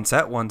crying on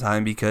set one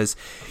time because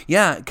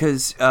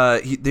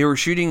they were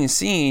shooting a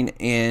scene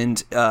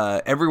and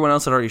everyone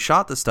else had already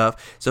shot the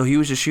stuff, so he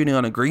was just shooting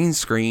on a green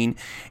screen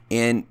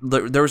and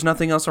there was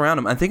nothing else around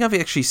him. I think I've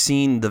actually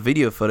seen the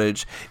video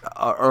footage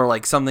or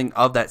like something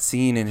of that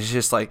scene, and it's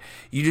just like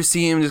you just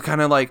see him just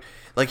kind of like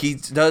he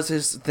does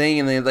his thing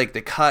and then like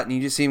the cut, and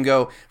you just see him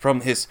go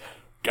from his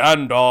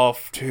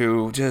Gandalf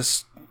to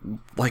just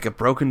like a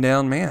broken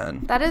down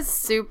man. That is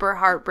super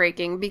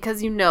heartbreaking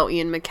because Ian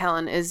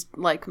McKellen is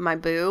like my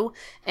boo,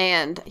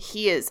 and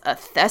he is a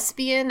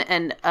thespian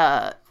and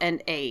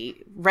a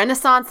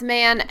Renaissance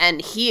man, and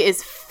he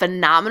is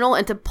phenomenal,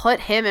 and to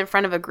put him in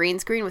front of a green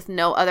screen with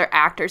no other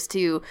actors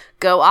to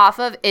go off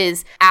of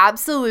is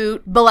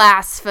absolute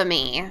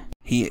blasphemy.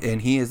 He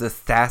is a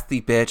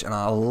sassy bitch, and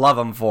I love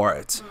him for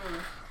it.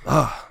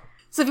 Ugh.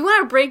 So if you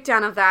want a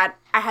breakdown of that,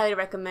 I highly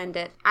recommend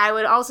it. I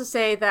would also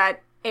say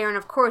that, Aaron,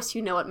 of course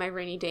you know what my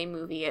rainy day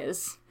movie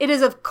is. It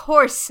is, of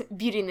course,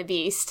 Beauty and the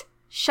Beast.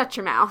 Shut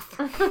your mouth.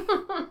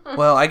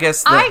 Well, I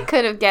guess I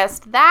could have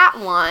guessed that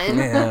one.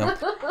 Yeah.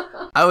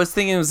 I was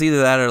thinking it was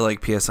either that or like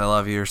P.S. I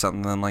Love You or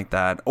something like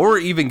that. Or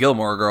even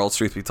Gilmore Girls,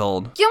 truth be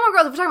told. Gilmore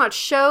Girls, if we're talking about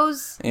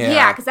shows,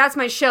 yeah, because that's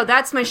my show.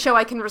 That's my show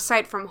I can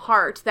recite from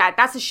heart.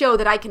 That's a show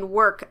that I can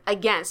work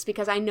against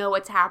because I know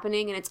what's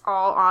happening and it's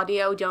all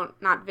audio,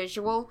 not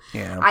visual.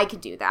 Yeah. I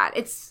could do that.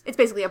 It's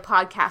basically a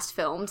podcast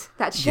filmed,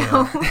 that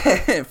show.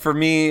 Yeah. For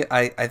me,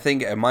 I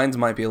think mine's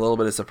might be a little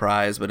bit of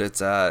surprise, but it's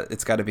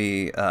got to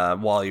be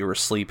while you were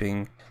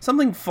sleeping.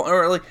 Something fun,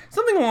 or like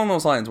something along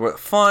those lines, where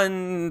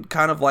fun,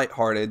 kind of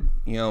lighthearted,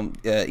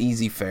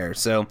 easy fare.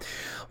 So,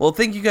 well,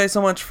 thank you guys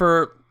so much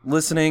for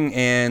listening,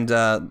 and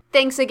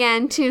thanks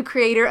again to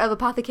creator of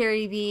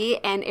Apothecary V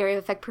and Area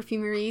of Effect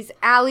Perfumeries,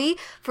 Allie,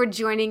 for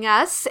joining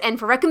us and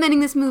for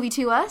recommending this movie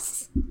to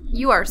us.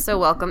 You are so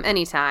welcome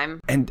anytime.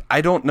 And I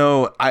don't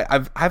know,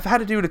 I've had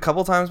to do it a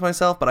couple times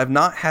myself, but I've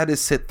not had to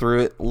sit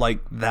through it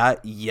like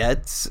that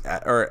yet,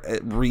 or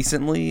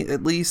recently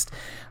at least.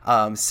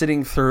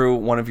 Sitting through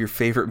one of your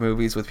favorite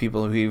movies with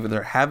people who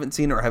either haven't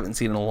seen it or haven't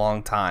seen it in a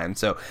long time.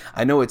 So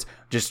I know it's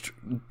just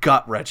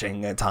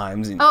gut-wrenching at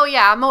times. Oh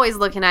yeah, I'm always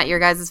looking at your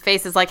guys'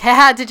 faces like,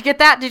 haha, did you get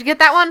that? Did you get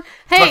that one?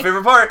 Hey, it's my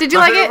favorite part. Did you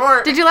like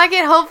it? Did you like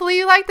it? Hopefully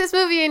you like this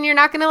movie and you're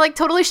not going to like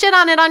totally shit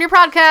on it on your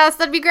podcast.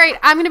 That'd be great.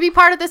 I'm going to be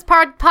part of this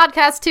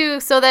podcast too,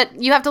 so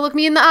that you have to look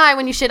me in the eye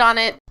when you shit on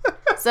it.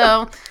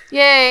 So,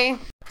 yay.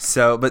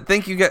 So, but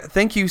thank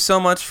you so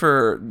much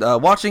for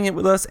watching it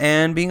with us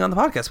and being on the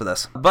podcast with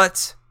us.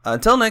 But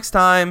until next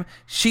time,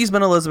 she's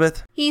been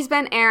Elizabeth. He's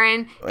been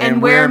Aaron.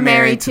 And we're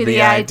married to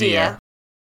the idea.